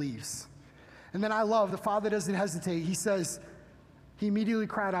who believes. And then I love, the Father doesn't hesitate. He says, he immediately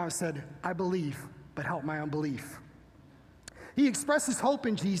cried out and said, I believe, but help my unbelief. He expresses hope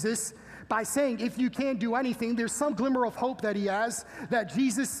in Jesus by saying, if you can't do anything, there's some glimmer of hope that he has, that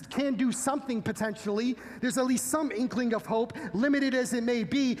Jesus can do something potentially. There's at least some inkling of hope, limited as it may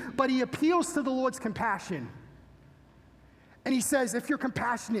be, but he appeals to the Lord's compassion. And he says, if you're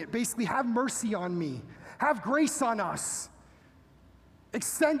compassionate, basically have mercy on me. Have grace on us.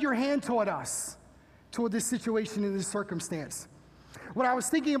 Extend your hand toward us, toward this situation and this circumstance. When I was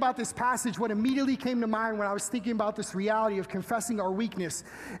thinking about this passage, what immediately came to mind when I was thinking about this reality of confessing our weakness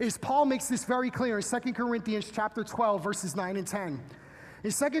is Paul makes this very clear in 2 Corinthians chapter 12, verses 9 and 10.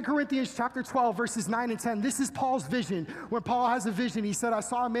 In 2 Corinthians chapter 12, verses 9 and 10, this is Paul's vision. When Paul has a vision, he said, I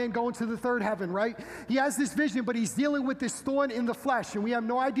saw a man go into the third heaven, right? He has this vision, but he's dealing with this thorn in the flesh, and we have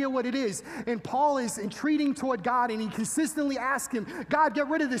no idea what it is. And Paul is entreating toward God, and he consistently asks him, God, get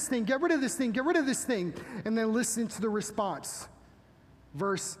rid of this thing, get rid of this thing, get rid of this thing. And then listen to the response.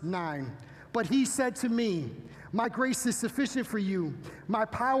 Verse 9, but he said to me, my grace is sufficient for you. My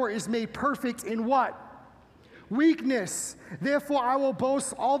power is made perfect in what? Weakness. Therefore, I will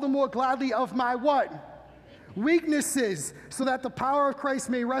boast all the more gladly of my what? Weaknesses, so that the power of Christ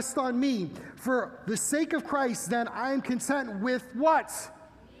may rest on me. For the sake of Christ, then, I am content with what?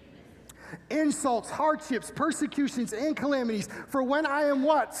 Insults, hardships, persecutions, and calamities. For when I am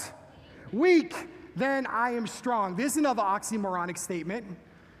what? Weak, then I am strong. There's another oxymoronic statement.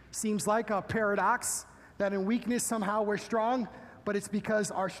 Seems like a paradox, that in weakness somehow we're strong, but it's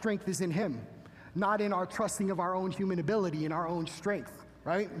because our strength is in him, not in our trusting of our own human ability and our own strength,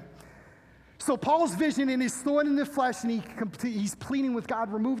 right? So Paul's vision in his thorn in the flesh, and he's pleading with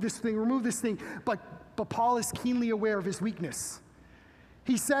God, remove this thing, but Paul is keenly aware of his weakness.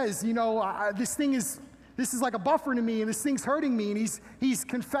 He says, you know, this is like a buffer to me, and this thing's hurting me, and he's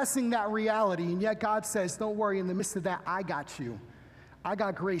confessing that reality, and yet God says, don't worry, in the midst of that, I got you. I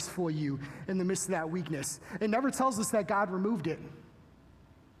got grace for you in the midst of that weakness. It never tells us that God removed it.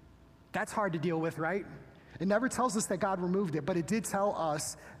 That's hard to deal with, right? It never tells us that God removed it, but it did tell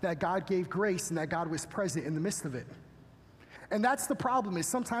us that God gave grace and that God was present in the midst of it. And that's the problem, is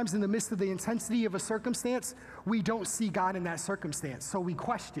sometimes in the midst of the intensity of a circumstance, we don't see God in that circumstance, so we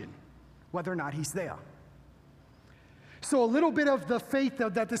question whether or not he's there. So a little bit of the faith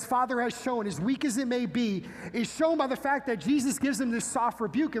that this father has shown, as weak as it may be, is shown by the fact that Jesus gives him this soft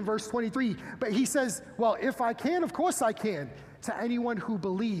rebuke in verse 23. But he says, well, if I can, of course I can. To anyone who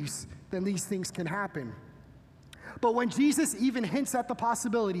believes, then these things can happen. But when Jesus even hints at the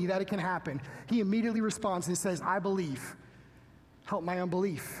possibility that it can happen, he immediately responds and says, I believe. Help my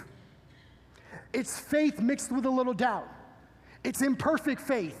unbelief. It's faith mixed with a little doubt. It's imperfect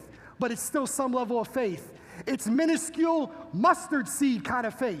faith, but it's still some level of faith. It's minuscule mustard seed kind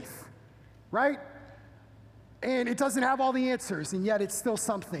of faith, right? And it doesn't have all the answers, and yet it's still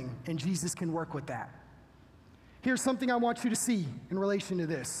something, and Jesus can work with that. Here's something I want you to see in relation to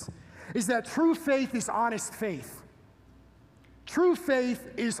this, is that true faith is honest faith. True faith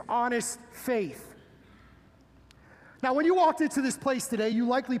is honest faith. Now, when you walked into this place today, you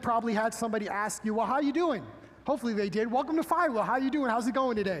likely probably had somebody ask you, well, how you doing? Hopefully they did. Welcome to Firewell. How you doing? How's it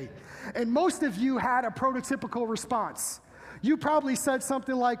going today? And most of you had a prototypical response. You probably said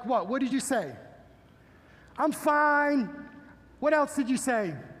something like, what? What did you say? I'm fine. What else did you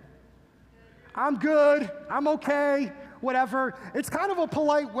say? I'm good. I'm okay. Whatever. It's kind of a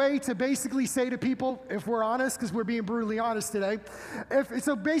polite way to basically say to people, if we're honest, because we're being brutally honest today.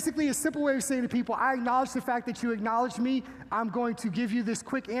 So basically a simple way of saying to people, I acknowledge the fact that you acknowledge me. I'm going to give you this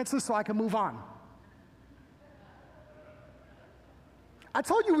quick answer so I can move on. I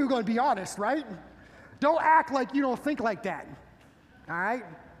told you we were going to be honest, right? Don't act like you don't think like that. All right?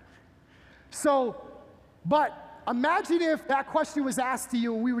 So, but imagine if that question was asked to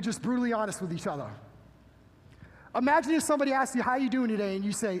you and we were just brutally honest with each other. Imagine if somebody asked you, how you doing today? And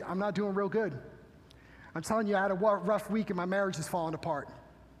you say, I'm not doing real good. I'm telling you, I had a rough week and my marriage is falling apart.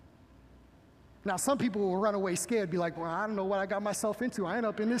 Now, some people will run away scared, be like, well, I don't know what I got myself into. I end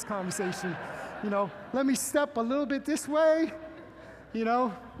up in this conversation. Let me step a little bit this way.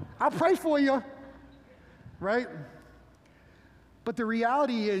 I'll pray for you, right? But the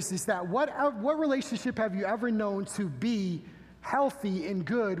reality is that what relationship have you ever known to be healthy and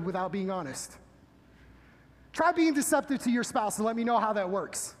good without being honest? Try being deceptive to your spouse and let me know how that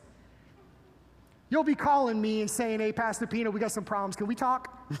works. You'll be calling me and saying, hey, Pastor Pino, we got some problems. Can we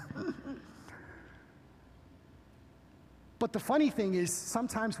talk? But the funny thing is,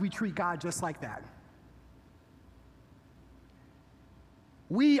 sometimes we treat God just like that.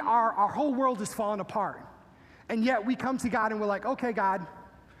 Our whole world is falling apart. And yet we come to God and we're like, okay, God,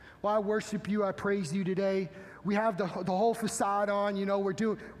 well, I worship you, I praise you today. We have the whole facade on,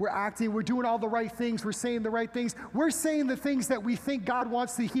 we're acting, we're doing all the right things, we're saying the right things. We're saying the things that we think God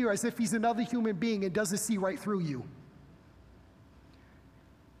wants to hear as if he's another human being and doesn't see right through you.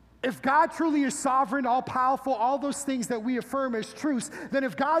 If God truly is sovereign, all-powerful, all those things that we affirm as truths, then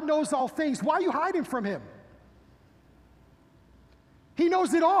if God knows all things, why are you hiding from him? He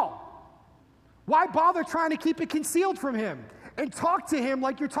knows it all. Why bother trying to keep it concealed from him and talk to him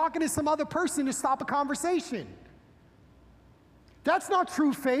like you're talking to some other person to stop a conversation? That's not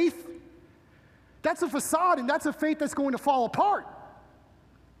true faith. That's a facade, and that's a faith that's going to fall apart.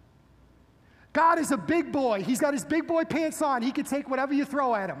 God is a big boy. He's got his big boy pants on. He can take whatever you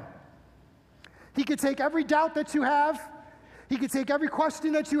throw at him. He can take every doubt that you have. He can take every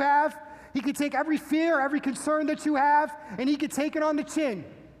question that you have. He can take every fear, every concern that you have, and he can take it on the chin.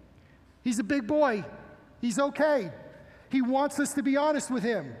 He's a big boy. He's okay. He wants us to be honest with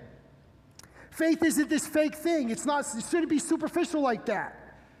him. Faith isn't this fake thing. It shouldn't be superficial like that.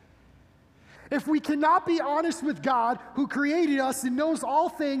 If we cannot be honest with God, who created us and knows all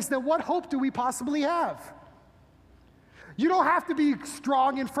things, then what hope do we possibly have? You don't have to be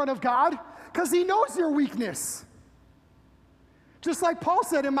strong in front of God, because he knows your weakness. Just like Paul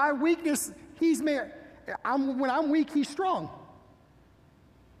said, in my weakness, when I'm weak, he's strong.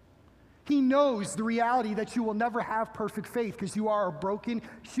 He knows the reality that you will never have perfect faith because you are a broken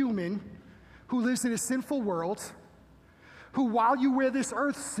human who lives in a sinful world, who while you wear this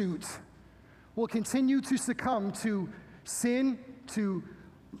earth suit will continue to succumb to sin, to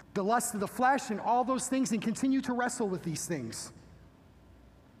the lust of the flesh and all those things, and continue to wrestle with these things.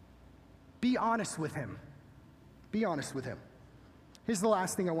 Be honest with him. Be honest with him. Here's the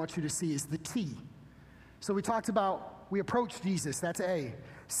last thing I want you to see is the T. So we talked about, we approach Jesus, that's A.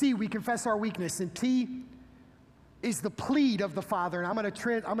 C, we confess our weakness, and T is the plead of the Father, and I'm going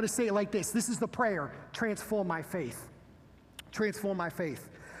to say it like this. This is the prayer, transform my faith. Transform my faith.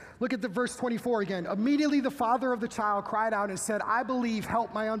 Look at the verse 24 again. Immediately the father of the child cried out and said, I believe,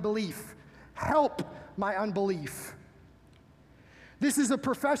 help my unbelief. Help my unbelief. This is a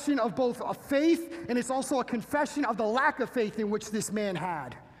profession of both a faith, and it's also a confession of the lack of faith in which this man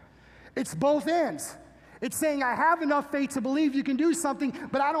had. It's both ends. It's saying, I have enough faith to believe you can do something,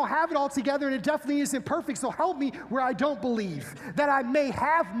 but I don't have it all together, and it definitely isn't perfect, so help me where I don't believe, that I may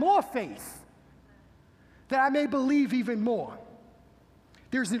have more faith, that I may believe even more.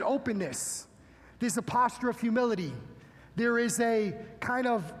 There's an openness. There's a posture of humility. There is a kind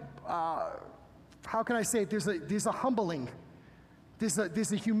of, how can I say it? There's a humbling.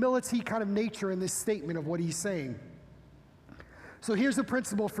 There's a humility kind of nature in this statement of what he's saying. So here's a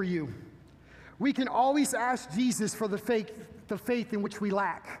principle for you. We can always ask Jesus for the faith in which we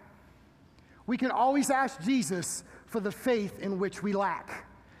lack. We can always ask Jesus for the faith in which we lack.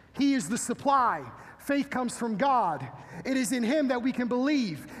 He is the supply. Faith comes from God. It is in Him that we can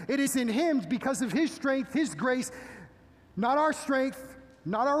believe. It is in Him because of His strength, His grace, not our strength,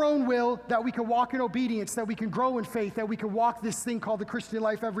 not our own will, that we can walk in obedience, that we can grow in faith, that we can walk this thing called the Christian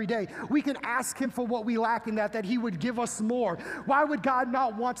life every day. We can ask Him for what we lack in that He would give us more. Why would God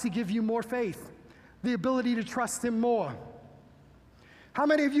not want to give you more faith? The ability to trust Him more. How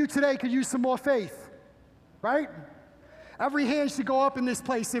many of you today could use some more faith? Right? Every hand should go up in this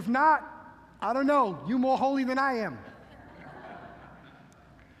place. If not, I don't know, you more holy than I am.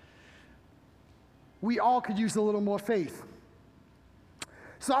 We all could use a little more faith.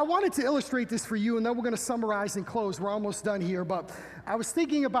 So I wanted to illustrate this for you, and then we're going to summarize and close. We're almost done here, but I was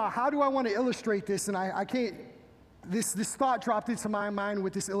thinking about how do I want to illustrate this, and I can't, this thought dropped into my mind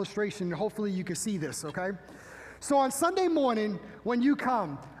with this illustration, and hopefully you can see this, okay? So on Sunday morning, when you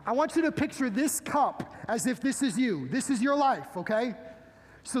come, I want you to picture this cup as if this is you. This is your life, okay?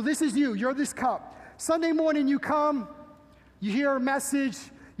 So this is you. You're this cup. Sunday morning, you come, you hear a message,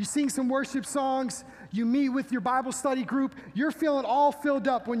 you sing some worship songs, you meet with your Bible study group. You're feeling all filled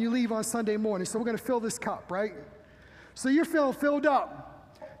up when you leave on Sunday morning. So we're going to fill this cup, right? So you're feeling filled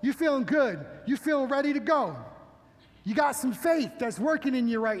up. You're feeling good. You're feeling ready to go. You got some faith that's working in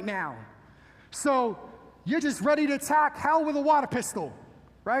you right now. So you're just ready to attack hell with a water pistol,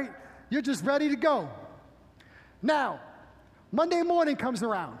 right? You're just ready to go. Now, Monday morning comes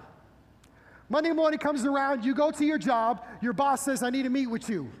around. Monday morning comes around, you go to your job, your boss says, I need to meet with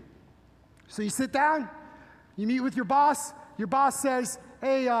you. So you sit down, you meet with your boss says,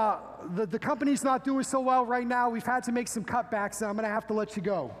 hey, the company's not doing so well right now, we've had to make some cutbacks, and I'm going to have to let you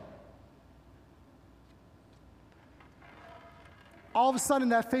go. All of a sudden,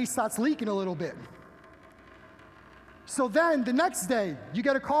 that face starts leaking a little bit. So then, the next day, you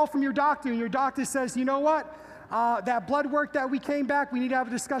get a call from your doctor, and your doctor says, you know what? That blood work that we came back, we need to have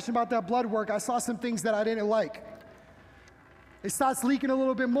a discussion about that blood work. I saw some things that I didn't like. It starts leaking a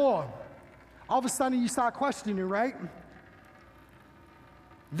little bit more. All of a sudden, you start questioning, right?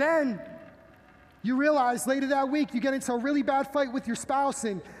 Then, you realize later that week, you get into a really bad fight with your spouse,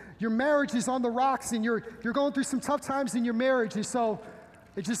 and your marriage is on the rocks, and you're going through some tough times in your marriage, and so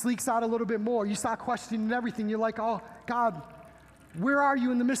it just leaks out a little bit more. You start questioning everything. You're like, oh, God, where are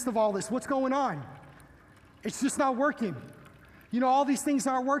you in the midst of all this? What's going on? It's just not working. You know, all these things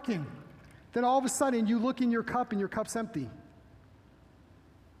aren't working. Then all of a sudden, you look in your cup, and your cup's empty.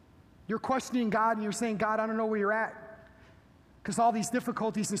 You're questioning God, and you're saying, God, I don't know where you're at, because all these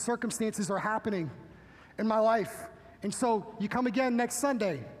difficulties and circumstances are happening in my life. And so you come again next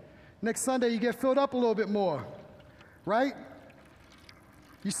Sunday. Next Sunday, you get filled up a little bit more, right?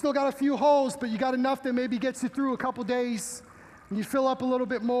 You still got a few holes, but you got enough that maybe gets you through a couple days, and you fill up a little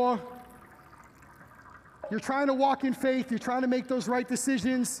bit more. You're trying to walk in faith. You're trying to make those right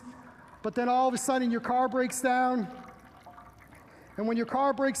decisions, but then all of a sudden, your car breaks down. And when your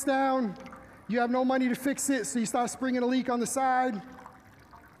car breaks down, you have no money to fix it, so you start springing a leak on the side.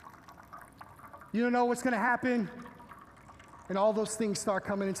 You don't know what's going to happen. And all those things start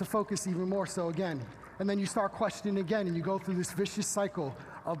coming into focus even more so again. And then you start questioning again, and you go through this vicious cycle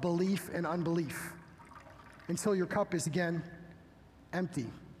of belief and unbelief until your cup is again empty.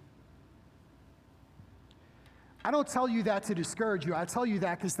 I don't tell you that to discourage you. I tell you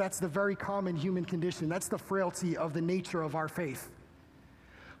that because that's the very common human condition. That's the frailty of the nature of our faith.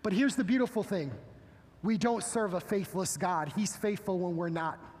 But here's the beautiful thing. We don't serve a faithless God. He's faithful when we're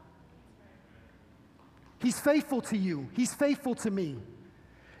not. He's faithful to you. He's faithful to me.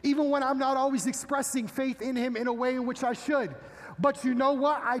 Even when I'm not always expressing faith in Him in a way in which I should. But you know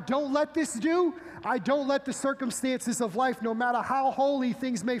what I don't let this do? I don't let the circumstances of life, no matter how holy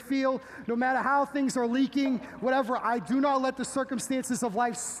things may feel, no matter how things are leaking, whatever, I do not let the circumstances of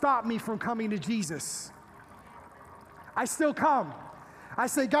life stop me from coming to Jesus. I still come. I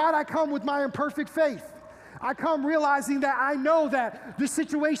say, God, I come with my imperfect faith. I come realizing that I know that the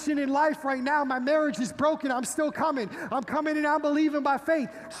situation in life right now, my marriage is broken. I'm still coming. I'm coming and I'm believing by faith.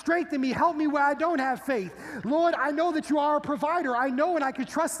 Strengthen me. Help me where I don't have faith. Lord, I know that you are a provider. I know and I can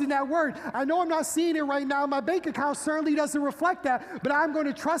trust in that word. I know I'm not seeing it right now. My bank account certainly doesn't reflect that, but I'm going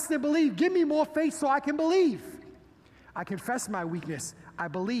to trust and believe. Give me more faith so I can believe. I confess my weakness. I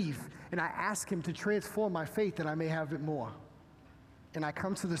believe, and I ask Him to transform my faith that I may have it more. And I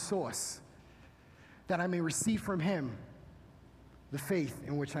come to the source that I may receive from Him the faith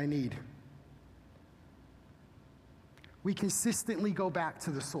in which I need. We consistently go back to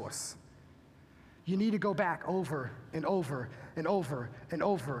the source. You need to go back over and over and over and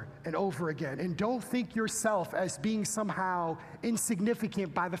over and over again. And don't think yourself as being somehow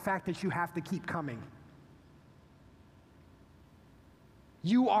insignificant by the fact that you have to keep coming.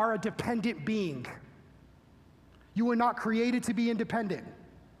 You are a dependent being. You were not created to be independent.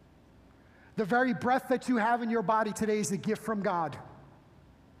 The very breath that you have in your body today is a gift from God.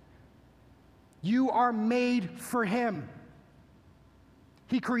 You are made for Him.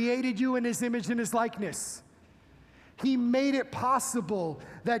 He created you in His image and His likeness. He made it possible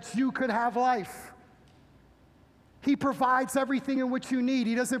that you could have life. He provides everything in which you need.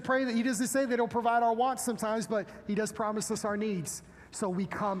 He doesn't say that He'll provide our wants sometimes, but He does promise us our needs. So we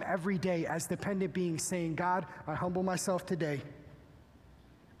come every day as dependent beings saying, God, I humble myself today.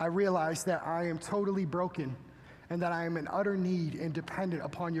 I realize that I am totally broken and that I am in utter need and dependent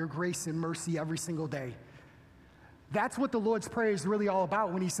upon your grace and mercy every single day. That's what the Lord's Prayer is really all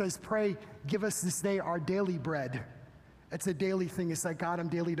about when He says, pray, give us this day our daily bread. It's a daily thing. It's like, God, I'm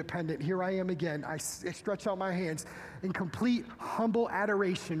daily dependent. Here I am again. I stretch out my hands in complete humble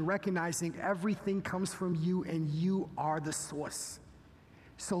adoration, recognizing everything comes from you and you are the source.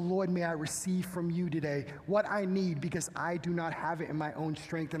 So Lord, may I receive from you today what I need because I do not have it in my own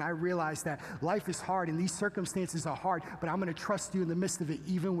strength. And I realize that life is hard and these circumstances are hard, but I'm going to trust you in the midst of it,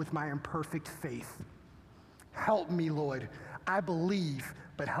 even with my imperfect faith. Help me, Lord. I believe,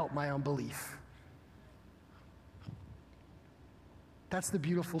 but help my unbelief. That's the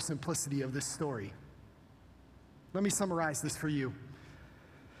beautiful simplicity of this story. Let me summarize this for you.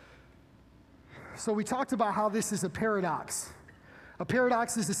 So we talked about how this is a paradox. A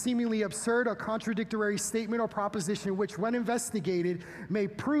paradox is a seemingly absurd or contradictory statement or proposition which, when investigated, may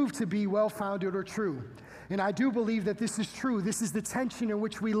prove to be well-founded or true. And I do believe that this is true. This is the tension in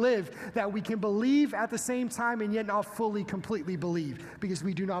which we live, that we can believe at the same time and yet not fully, completely believe, because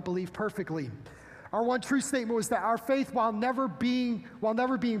we do not believe perfectly. Our one true statement was that our faith, while being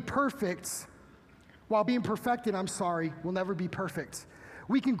perfected, will never be perfect.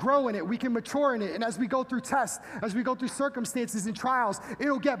 We can grow in it, we can mature in it, and as we go through tests, as we go through circumstances and trials,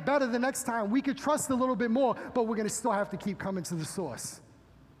 it'll get better the next time. We could trust a little bit more, but we're going to still have to keep coming to the source.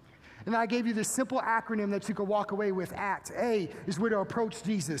 And I gave you this simple acronym that you could walk away with. ACT. A is where to approach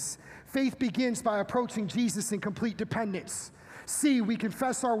Jesus. Faith begins by approaching Jesus in complete dependence. C, we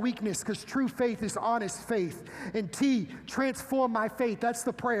confess our weakness because true faith is honest faith. And T, transform my faith. That's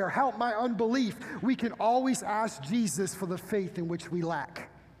the prayer. Help my unbelief. We can always ask Jesus for the faith in which we lack.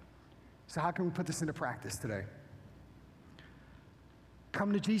 So how can we put this into practice today?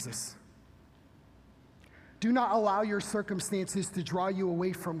 Come to Jesus. Do not allow your circumstances to draw you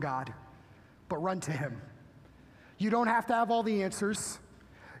away from God, but run to Him. You don't have to have all the answers.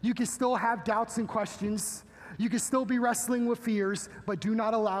 You can still have doubts and questions. You can still be wrestling with fears, but do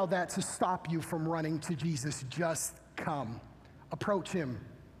not allow that to stop you from running to Jesus. Just come. Approach Him.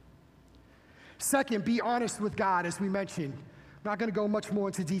 Second, be honest with God, as we mentioned. I'm not going to go much more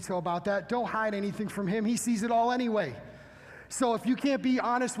into detail about that. Don't hide anything from Him. He sees it all anyway. So if you can't be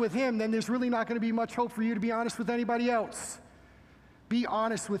honest with Him, then there's really not going to be much hope for you to be honest with anybody else. Be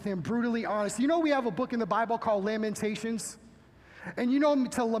honest with Him, brutally honest. You know we have a book in the Bible called Lamentations? And you know,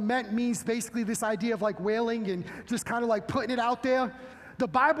 to lament means basically this idea of like wailing and just kind of like putting it out there. The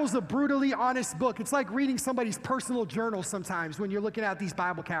Bible's a brutally honest book. It's like reading somebody's personal journal sometimes when you're looking at these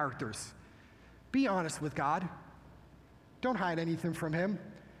Bible characters. Be honest with God. Don't hide anything from Him.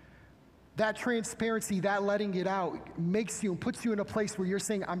 That transparency, that letting it out makes you and puts you in a place where you're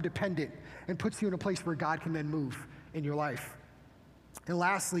saying, I'm dependent, and puts you in a place where God can then move in your life. And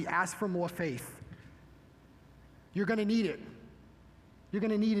lastly, ask for more faith. You're going to need it. You're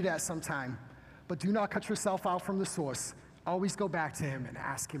going to need it at some time, but do not cut yourself out from the source. Always go back to Him and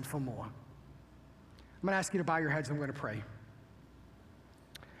ask Him for more. I'm going to ask you to bow your heads. I'm going to pray.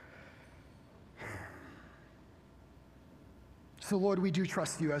 So, Lord, we do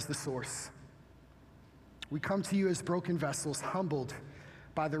trust you as the source. We come to you as broken vessels, humbled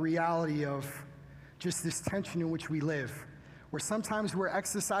by the reality of just this tension in which we live, where sometimes we're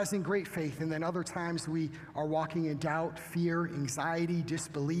exercising great faith, and then other times we are walking in doubt, fear, anxiety,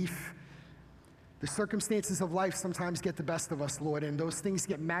 disbelief. The circumstances of life sometimes get the best of us, Lord, and those things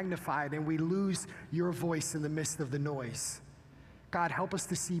get magnified, and we lose your voice in the midst of the noise. God, help us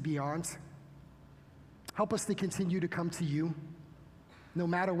to see beyond. Help us to continue to come to you, no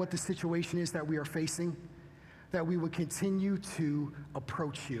matter what the situation is that we are facing, that we would continue to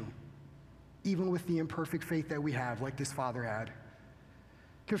approach you, even with the imperfect faith that we have, like this father had.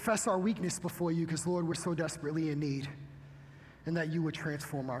 Confess our weakness before you, because, Lord, we're so desperately in need, and that you would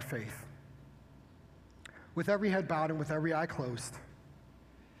transform our faith. With every head bowed and with every eye closed,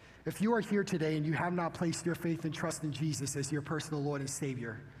 If you are here today and you have not placed your faith and trust in Jesus as your personal Lord and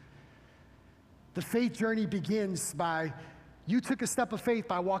Savior, the faith journey begins by you took a step of faith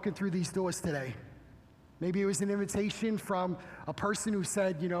by walking through these doors today. Maybe it was an invitation from a person who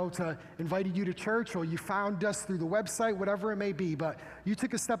said, to invited you to church, or you found us through the website, whatever it may be, but you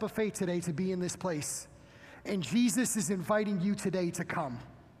took a step of faith today to be in this place. And Jesus is inviting you today to come.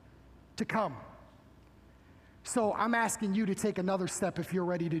 To come. So I'm asking you to take another step if you're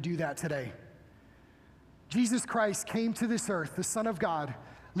ready to do that today. Jesus Christ came to this earth, the Son of God,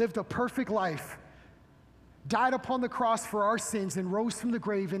 lived a perfect life, died upon the cross for our sins, and rose from the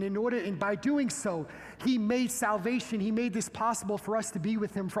grave. And by doing so, he made salvation. He made this possible for us to be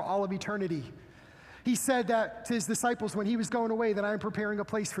with him for all of eternity. He said that to his disciples when he was going away, that I am preparing a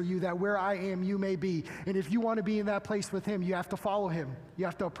place for you, that where I am, you may be. And if you want to be in that place with him, you have to follow him. You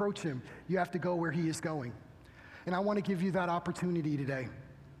have to approach him. You have to go where he is going. And I want to give you that opportunity today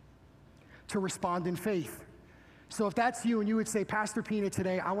to respond in faith. So if that's you and you would say, Pastor Pina,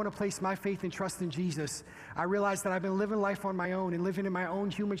 today I want to place my faith and trust in Jesus. I realize that I've been living life on my own and living in my own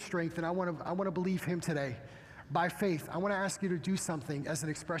human strength, and I want to believe him today by faith. I want to ask you to do something as an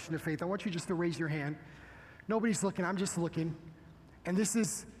expression of faith. I want you just to raise your hand. Nobody's looking, I'm just looking. And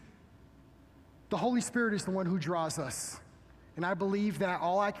the Holy Spirit is the one who draws us. And I believe that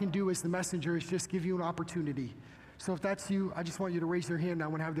all I can do as the messenger is just give you an opportunity. So if that's you, I just want you to raise your hand, and I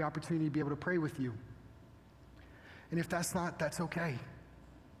want to have the opportunity to be able to pray with you. And if that's not, that's okay.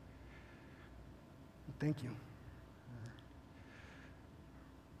 Thank you.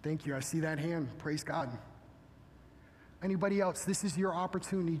 Thank you. I see that hand. Praise God. Anybody else? This is your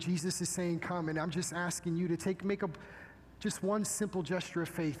opportunity. Jesus is saying, come. And I'm just asking you to make just one simple gesture of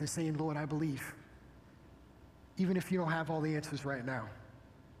faith and saying, Lord, I believe. Even if you don't have all the answers right now.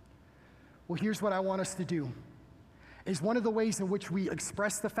 Well, here's what I want us to do. Is one of the ways in which we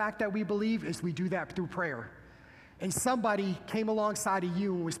express the fact that we believe is we do that through prayer. And somebody came alongside of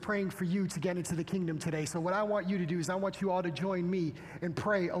you and was praying for you to get into the kingdom today. So what I want you to do is I want you all to join me and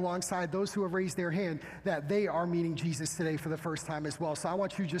pray alongside those who have raised their hand that they are meeting Jesus today for the first time as well. So I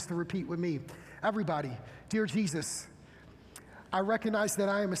want you just to repeat with me. Everybody, dear Jesus, I recognize that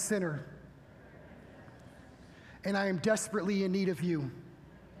I am a sinner and I am desperately in need of you.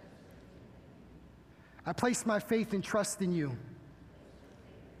 I place my faith and trust in you.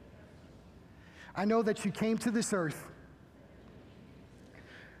 I know that you came to this earth,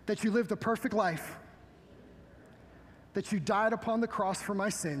 that you lived a perfect life, that you died upon the cross for my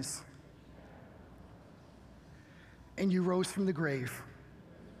sins, and you rose from the grave.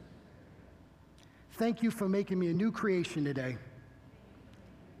 Thank you for making me a new creation today,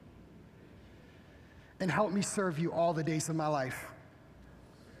 and help me serve you all the days of my life,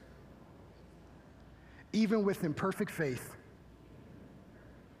 even with imperfect faith.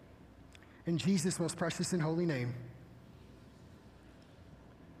 In Jesus' most precious and holy name,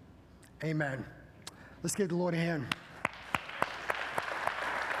 amen. Let's give the Lord a hand.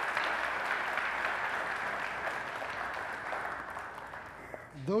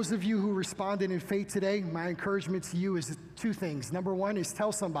 Those of you who responded in faith today, my encouragement to you is two things. Number one is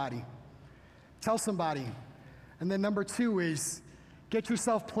tell somebody. Tell somebody. And then number two is get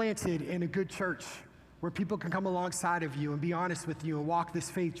yourself planted in a good church where people can come alongside of you and be honest with you and walk this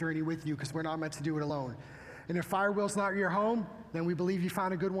faith journey with you, because we're not meant to do it alone. And if Firewell's not your home, then we believe you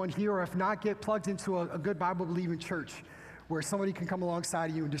found a good one here, or if not, get plugged into a good Bible-believing church where somebody can come alongside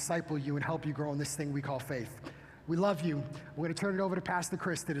of you and disciple you and help you grow in this thing we call faith. We love you. We're going to turn it over to Pastor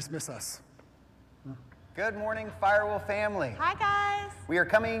Chris to dismiss us. Good morning, Firewell family. Hi, guys. We are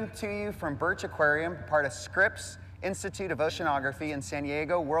coming to you from Birch Aquarium, part of Scripps Institute of Oceanography in San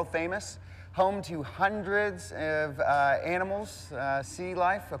Diego, world famous. Home to hundreds of animals, sea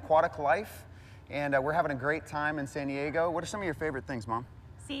life, aquatic life, and we're having a great time in San Diego. What are some of your favorite things, Mom?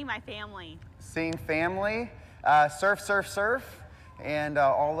 Seeing my family. Seeing family, surf, surf, surf, and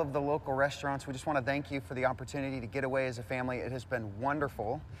all of the local restaurants. We just want to thank you for the opportunity to get away as a family. It has been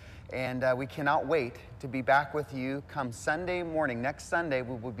wonderful, and we cannot wait to be back with you come Sunday morning. Next Sunday,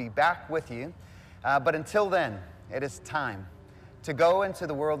 we will be back with you. But until then, it is time to go into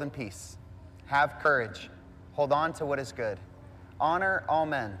the world in peace. Have courage, hold on to what is good, honor all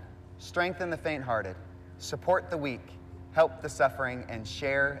men, strengthen the faint-hearted, support the weak, help the suffering, and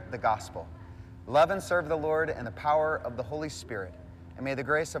share the gospel. Love and serve the Lord in the power of the Holy Spirit. And may the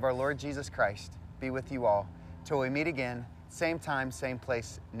grace of our Lord Jesus Christ be with you all till we meet again, same time, same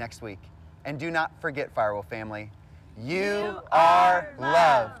place next week. And do not forget, Firewell family, you are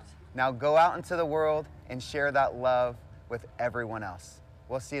loved. Now go out into the world and share that love with everyone else.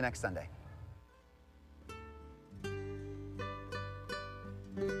 We'll see you next Sunday.